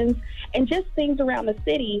vacations and just things around the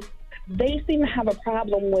city, they seem to have a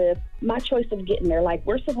problem with my choice of getting there. Like,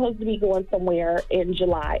 we're supposed to be going somewhere in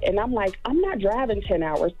July, and I'm like, I'm not driving 10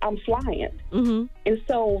 hours, I'm flying. Mm-hmm. And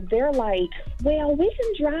so they're like, well, we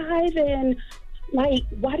can drive, and like,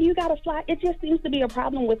 why do you gotta fly? It just seems to be a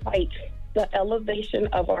problem with like the elevation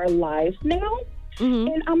of our lives now.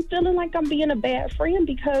 Mm-hmm. And I'm feeling like I'm being a bad friend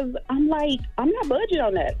because I'm like, I'm not budging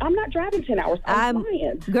on that. I'm not driving 10 hours. I'm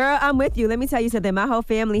flying. Girl, I'm with you. Let me tell you something. My whole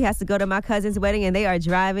family has to go to my cousin's wedding, and they are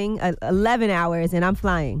driving 11 hours, and I'm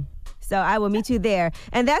flying. So I will meet you there.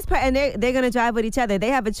 And that's and they're going to drive with each other. They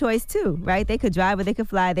have a choice too, right? They could drive or they could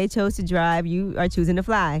fly. They chose to drive. You are choosing to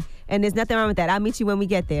fly. And there's nothing wrong with that. I'll meet you when we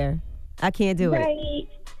get there. I can't do it. Right.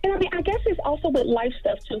 And I mean, I guess it's also with life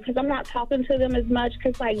stuff too, because I'm not talking to them as much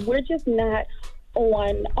because like we're just not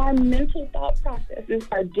on, our mental thought processes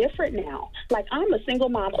are different now. Like, I'm a single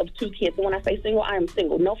mom of 2 kids. And when I say single, I am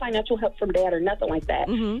single. No financial help from dad or nothing like that.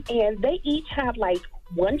 Mm-hmm. And they each have like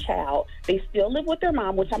 1 child. They still live with their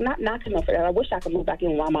mom, which I'm not knocking them for that. I wish I could move back in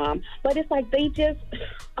with my mom. But it's like they just...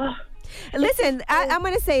 Listen, I'm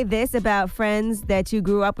going to say this about friends that you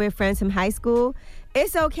grew up with, friends from high school.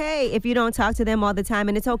 It's okay if you don't talk to them all the time,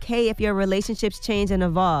 and it's okay if your relationships change and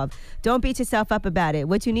evolve. Don't beat yourself up about it.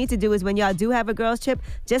 What you need to do is when y'all do have a girls' trip,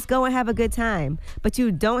 just go and have a good time. But you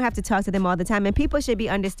don't have to talk to them all the time, and people should be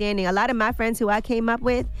understanding. A lot of my friends who I came up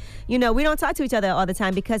with, you know, we don't talk to each other all the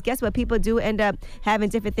time because guess what? People do end up having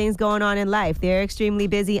different things going on in life. They're extremely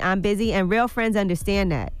busy, I'm busy, and real friends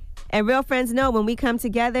understand that. And real friends know when we come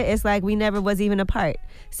together, it's like we never was even apart.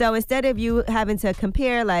 So instead of you having to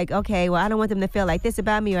compare like, okay, well, I don't want them to feel like this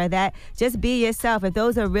about me or that, just be yourself. If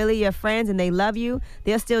those are really your friends and they love you,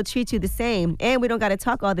 they'll still treat you the same. And we don't got to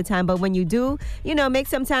talk all the time. But when you do, you know, make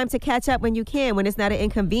some time to catch up when you can, when it's not an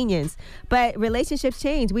inconvenience. But relationships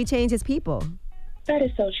change. We change as people. That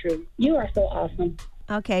is so true. You are so awesome.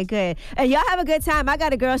 Okay, good. And y'all have a good time. I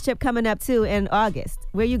got a girls' trip coming up, too, in August.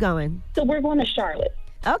 Where you going? So we're going to Charlotte.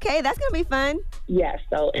 Okay, that's going to be fun. Yes,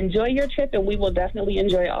 so enjoy your trip, and we will definitely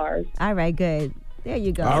enjoy ours. All right, good. There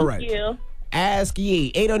you go. All right. Thank you. Ask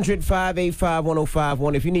Yee.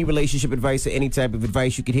 800-585-1051. If you need relationship advice or any type of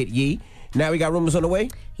advice, you can hit Yee. Now we got rumors on the way?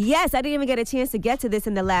 Yes, I didn't even get a chance to get to this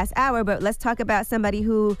in the last hour, but let's talk about somebody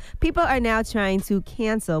who people are now trying to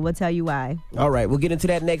cancel. We'll tell you why. All right, we'll get into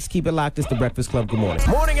that next. Keep it locked. It's The Breakfast Club. Good morning.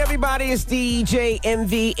 Morning, everybody. It's DJ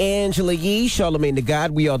MV, Angela Yee, Charlamagne the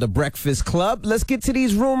God. We are The Breakfast Club. Let's get to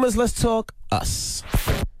these rumors. Let's talk us.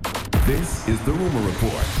 This is The Rumor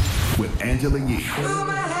Report with Angela Yee.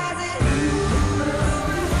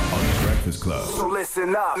 Club. So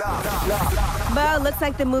listen up. Well, looks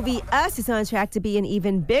like the movie Us is on track to be an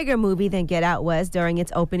even bigger movie than Get Out was during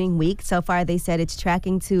its opening week. So far, they said it's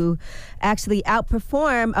tracking to actually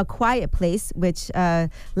outperform A Quiet Place, which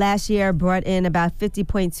last year brought in about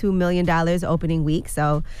 $50.2 million opening week.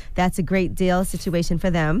 So that's a great deal situation for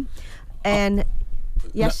them. And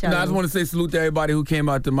yes, I just want to say salute to everybody who came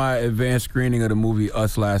out to my advanced screening of the movie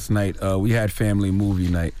Us last night. We had family movie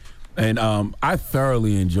night. And I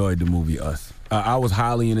thoroughly enjoyed the movie Us. I was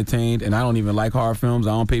highly entertained, and I don't even like horror films.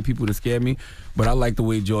 I don't pay people to scare me, but I like the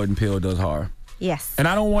way Jordan Peele does horror. Yes. And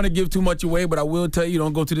I don't want to give too much away, but I will tell you,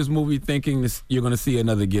 don't go to this movie thinking you're going to see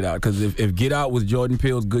another Get Out. Because if Get Out was Jordan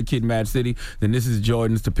Peele's Good Kid, Mad City, then this is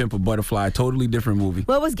Jordan's To Pimp a Butterfly, a totally different movie.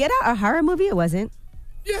 Well, was Get Out a horror movie? It wasn't.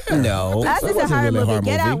 Yeah. No. Us is a horror movie.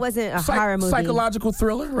 Get Out wasn't a horror movie. Psychological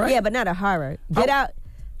thriller, right? Yeah, but not a horror. Get Out.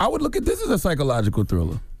 I would look at this as a psychological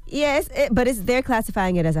thriller. Yes, but they're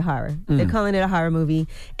classifying it as a horror. They're calling it a horror movie.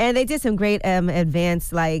 And they did some great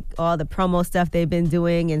advanced, like, all the promo stuff they've been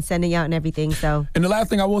doing and sending out and everything, so. And the last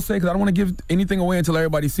thing I will say, because I don't want to give anything away until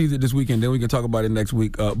everybody sees it this weekend, then we can talk about it next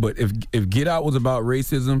week. But if Get Out was about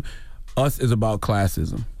racism, Us is about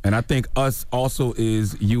classism. And I think Us also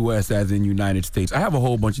is U.S. as in United States. I have a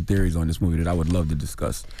whole bunch of theories on this movie that I would love to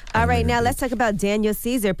discuss. All right, now let's talk about Daniel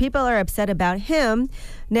Caesar. People are upset about him.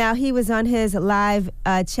 Now, he was on his live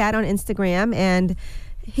chat on Instagram, and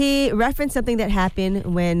he referenced something that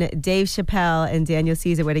happened when Dave Chappelle and Daniel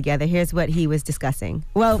Caesar were together. Here's what he was discussing.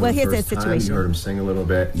 Well, here's the situation. You heard him sing a little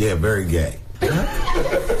bit? Yeah, very gay.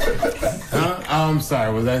 I'm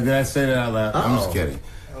sorry. Did I say that out loud? I'm just kidding.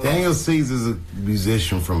 Daniel Caesar's a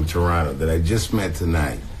musician from Toronto that I just met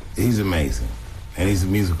tonight. He's amazing. And he's a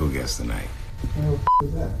musical guest tonight. What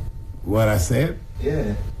is that? What I said?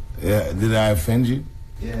 Yeah. Yeah. Did I offend you?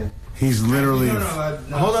 Yeah. He's literally... No.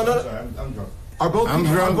 Hold on. Sorry, I'm drunk. Are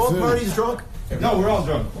both parties drunk? No, we're all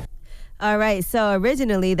drunk. All right, so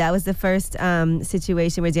originally that was the first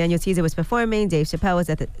situation where Daniel Caesar was performing. Dave Chappelle was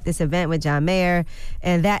at this event with John Mayer,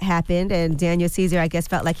 and that happened, and Daniel Caesar, I guess,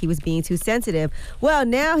 felt like he was being too sensitive. Well,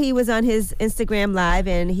 now he was on his Instagram Live,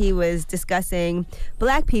 and he was discussing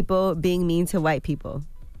black people being mean to white people.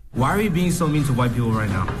 Why are we being so mean to white people right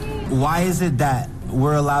now? Why is it that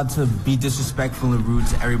we're allowed to be disrespectful and rude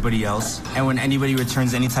to everybody else, and when anybody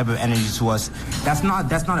returns any type of energy to us, that's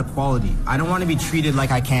not equality. I don't want to be treated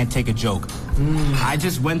like I can't take a joke. I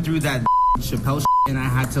just went through that Chappelle and I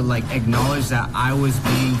had to like acknowledge that I was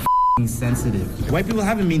being sensitive. White people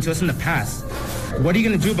have been mean to us in the past. What are you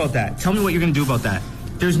gonna do about that? Tell me what you're gonna do about that.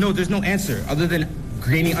 There's no answer other than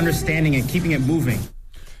gaining understanding and keeping it moving.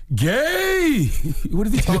 Gay! What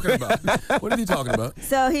is he talking about? What is he talking about?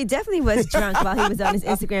 So he definitely was drunk while he was on his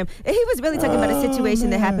Instagram. And he was really talking about a situation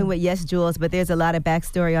that happened with Yes Jules, but there's a lot of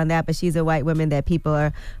backstory on that. But she's a white woman that people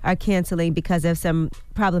are canceling because of some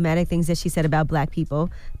problematic things that she said about black people,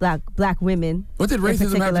 black women. What did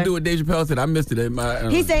racism have to do with Dave Chappelle said? I missed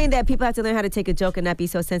it. He's saying that people have to learn how to take a joke and not be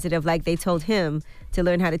so sensitive, like they told him to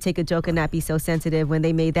learn how to take a joke and not be so sensitive when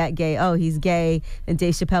they made that gay. Oh, he's gay, and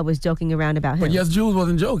Dave Chappelle was joking around about him. But Yes Jules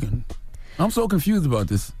wasn't joking. I'm so confused about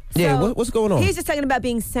this. Yeah, what's going on? He's just talking about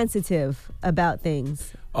being sensitive about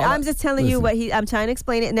things. Oh, I'm just telling you what I'm trying to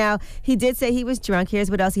explain it now. He did say he was drunk. Here's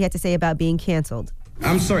what else he had to say about being canceled.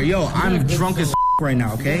 I'm sorry, I'm drunk as right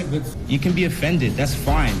now, okay? You can be offended, that's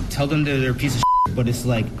fine. Tell them they're a piece of but it's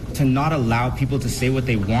like to not allow people to say what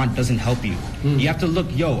they want doesn't help you. You have to look,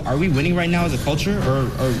 are we winning right now as a culture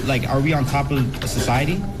or like are we on top of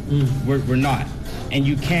society? We're not. And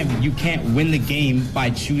you can't win the game by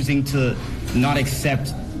choosing to not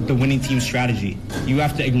accept the winning team's strategy. You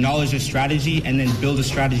have to acknowledge your strategy and then build a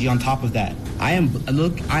strategy on top of that. I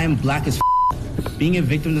am black as Being a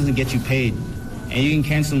victim doesn't get you paid. And you can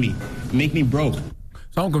cancel me, make me broke.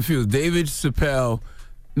 So I'm confused. Dave Chappelle's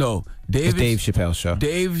show.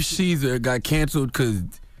 Dave Caesar got canceled because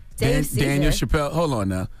Daniel Chappelle. Hold on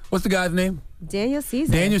now. What's the guy's name? Daniel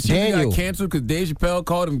Caesar. Daniel Caesar got canceled because Dave Chappelle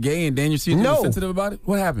called him gay and Daniel Caesar was sensitive about it?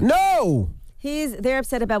 What happened? No! They're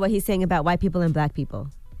upset about what he's saying about white people and black people.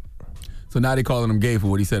 So now they calling him gay for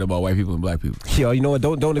what he said about white people and black people. Yo, you know what?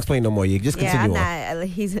 Don't explain no more. You just continue on.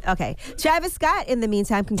 He's okay. Travis Scott, in the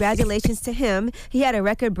meantime, congratulations to him. He had a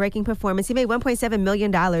record-breaking performance. He made $1.7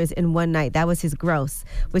 million in one night. That was his gross,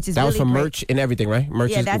 which is that really was from great. Merch and everything, right?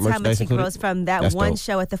 That's how much he included? grossed from that one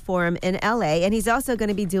show at the Forum in L.A. And he's also going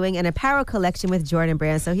to be doing an apparel collection with Jordan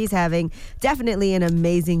Brand. So he's having definitely an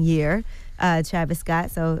amazing year. Travis Scott,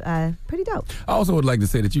 so pretty dope. I also would like to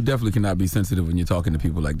say that you definitely cannot be sensitive when you're talking to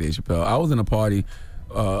people like Dave Chappelle. I was in a party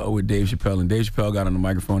with Dave Chappelle, and Dave Chappelle got on the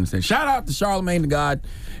microphone and said, "Shout out to Charlamagne the God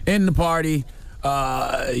in the party.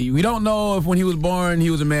 We don't know if when he was born he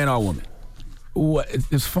was a man or a woman."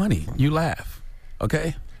 It's funny. You laugh,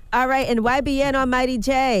 okay? All right, and YBN on Mighty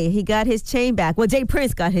J, he got his chain back. Well, Jay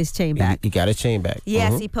Prince got his chain back. He got his chain back.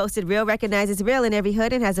 Yes, He posted real recognizes real in every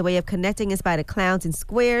hood and has a way of connecting in spite of clowns and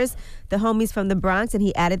squares. The homies from the Bronx, and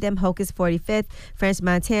he added them. Hocus 45th, French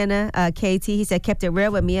Montana, KT. He said, kept it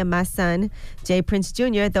real with me and my son, Jay Prince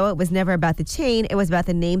Jr., though it was never about the chain. It was about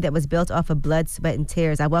the name that was built off of blood, sweat, and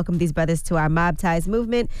tears. I welcome these brothers to our Mob Ties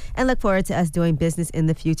movement and look forward to us doing business in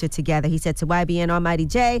the future together. He said to YBN Almighty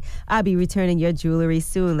J, I'll be returning your jewelry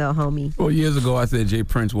soon, little homie. Well, years ago, I said Jay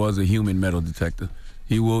Prince was a human metal detector.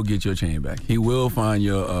 He will get your chain back. He will find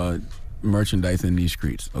your merchandise in these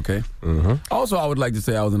streets, okay? Also, I would like to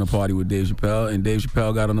say I was in a party with Dave Chappelle, and Dave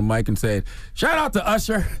Chappelle got on the mic and said, "Shout out to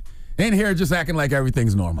Usher. In here just acting like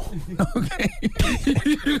everything's normal." Okay?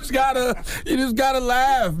 you just gotta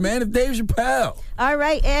laugh, man. It's Dave Chappelle. All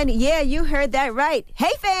right, and you heard that right.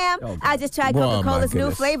 Hey, fam. I just tried Coca-Cola's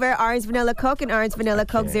new flavor, Orange Vanilla Coke and Orange Vanilla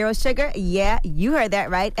Coke Zero Sugar. Yeah, you heard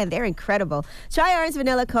that right, and they're incredible. Try Orange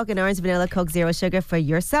Vanilla Coke and Orange Vanilla Coke Zero Sugar for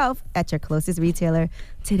yourself at your closest retailer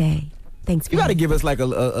today. Thanks, fam. You got to give us like a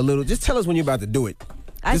little, just tell us when you're about to do it.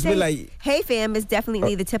 I say, hey, fam is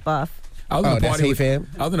definitely the tip-off. I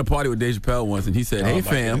was in a party with Dave Chappelle once, and he said, "Hey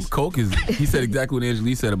fam, goodness. Coke is." He said exactly what Angela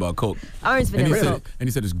Lee said about Coke. Orange vanilla Coke. And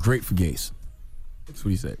he said it's great for gays. That's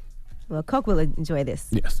what he said. Well, Coke will enjoy this.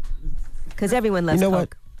 Yes. Because everyone loves Coke.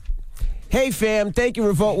 What? Hey fam, thank you,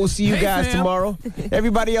 Revolt. We'll see you guys tomorrow.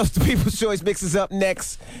 Everybody else, the People's Choice mixes up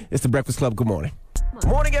next. It's the Breakfast Club. Good morning.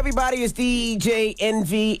 Morning, everybody. It's DJ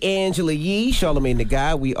Envy, Angela Yee, Charlamagne the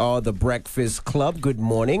God. We are the Breakfast Club. Good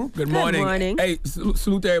morning. Good morning. Hey,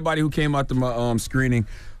 salute to everybody who came out to my screening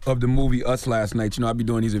of the movie Us last night. You know, I be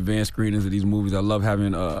doing these advanced screenings of these movies. I love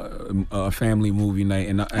having a family movie night.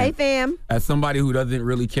 And hey, fam. As somebody who doesn't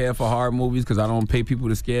really care for horror movies because I don't pay people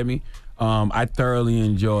to scare me, I thoroughly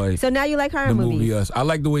enjoy. So now you like horror the movies? movie Us. I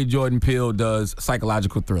like the way Jordan Peele does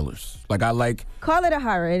psychological thrillers. Like I like. Call it a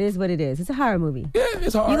horror. It is what it is. It's a horror movie. Yeah,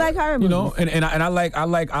 it's horror. You like horror movies? You know, and I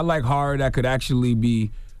like horror that could actually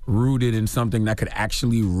be rooted in something that could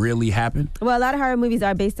actually really happen. Well, a lot of horror movies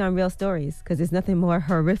are based on real stories because there's nothing more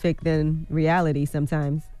horrific than reality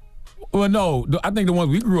sometimes. Well, no, I think the ones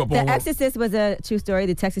we grew up The on. Exorcist was a true story.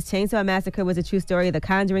 The Texas Chainsaw Massacre was a true story. The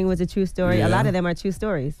Conjuring was a true story. Yeah. A lot of them are true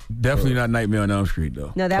stories. Definitely not Nightmare on Elm Street,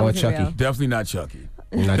 though. No, that wasn't Chucky. real. Definitely not Chucky.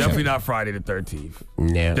 Definitely not Friday the 13th.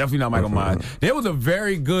 No. Definitely not Michael Myers. There was a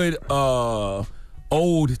very good ode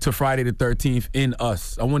to Friday the 13th in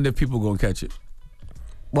Us. I wonder if people going to catch it.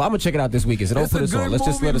 Well, I'm going to check it out this weekend, so don't It's put a us good on. Let's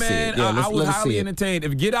just movie, let us see man. it. Yeah, I was let us highly see it. entertained.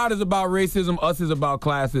 If Get Out is about racism, Us is about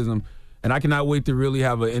classism. And I cannot wait to really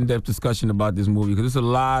have an in-depth discussion about this movie because there's a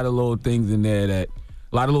lot of little things in there a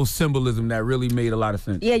lot of little symbolism that really made a lot of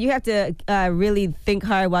sense. Yeah, you have to really think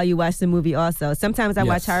hard while you watch the movie also. Sometimes I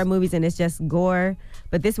watch horror movies and it's just gore,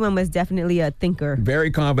 but this one was definitely a thinker.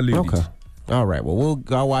 Very convoluted. Okay. All right. Well,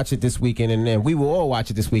 I'll watch it this weekend, and then we will all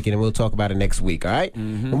watch it this weekend, and we'll talk about it next week, all right?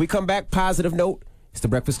 When we come back, positive note, it's The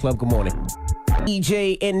Breakfast Club. Good morning.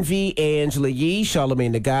 EJ, Envy, Angela Yee,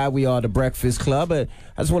 Charlamagne the Guy. We are The Breakfast Club. I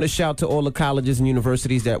just want to shout to all the colleges and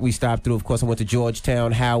universities that we stopped through. Of course, I went to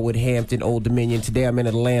Georgetown, Howard, Hampton, Old Dominion. Today I'm in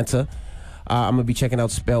Atlanta. I'm going to be checking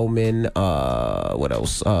out Spelman, what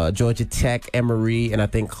else? Georgia Tech, Emory, and I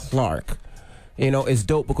think Clark. You know, it's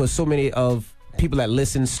dope because so many of people that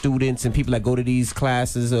listen, students and people that go to these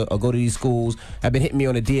classes or go to these schools have been hitting me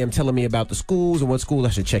on a DM telling me about the schools and what school I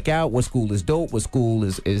should check out, what school is dope, what school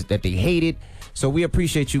is that they hated. So we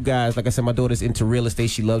appreciate you guys. Like I said, my daughter's into real estate.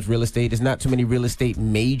 She loves real estate. There's not too many real estate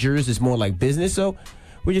majors. It's more like business. So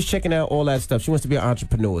we're just checking out all that stuff. She wants to be an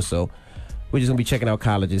entrepreneur. So we're just going to be checking out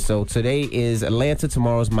colleges. So today is Atlanta.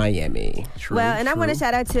 Tomorrow's Miami. Well, and I want to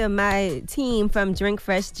shout out to my team from Drink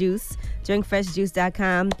Fresh Juice,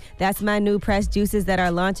 drinkfreshjuice.com. That's my new pressed juices that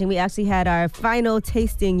are launching. We actually had our final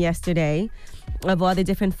tasting yesterday of all the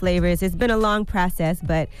different flavors. It's been a long process,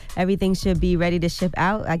 but everything should be ready to ship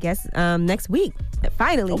out, I guess, next week.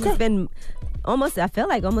 Finally. Okay. It's been I feel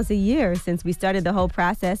like almost a year since we started the whole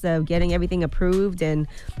process of getting everything approved and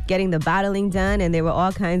getting the bottling done, and there were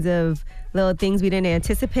all kinds of little things we didn't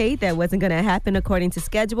anticipate that wasn't going to happen according to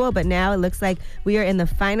schedule, but now it looks like we are in the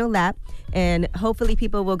final lap, and hopefully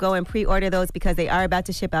people will go and pre-order those because they are about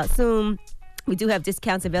to ship out soon. We do have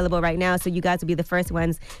discounts available right now, so you guys will be the first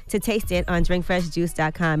ones to taste it on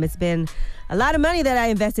drinkfreshjuice.com. It's been a lot of money that I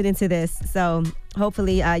invested into this, so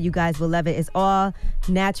hopefully you guys will love it. It's all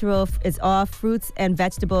natural. It's all fruits and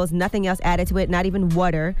vegetables, nothing else added to it, not even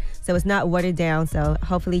water, so it's not watered down, so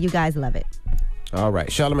hopefully you guys love it. All right.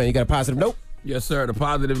 Charlamagne, you got a positive note? Yes, sir. The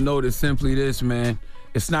positive note is simply this, man.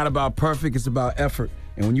 It's not about perfect. It's about effort.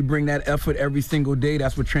 And when you bring that effort every single day,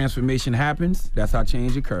 that's where transformation happens. That's how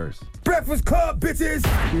change occurs. Breakfast Club, bitches!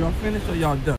 Y'all finished or y'all done?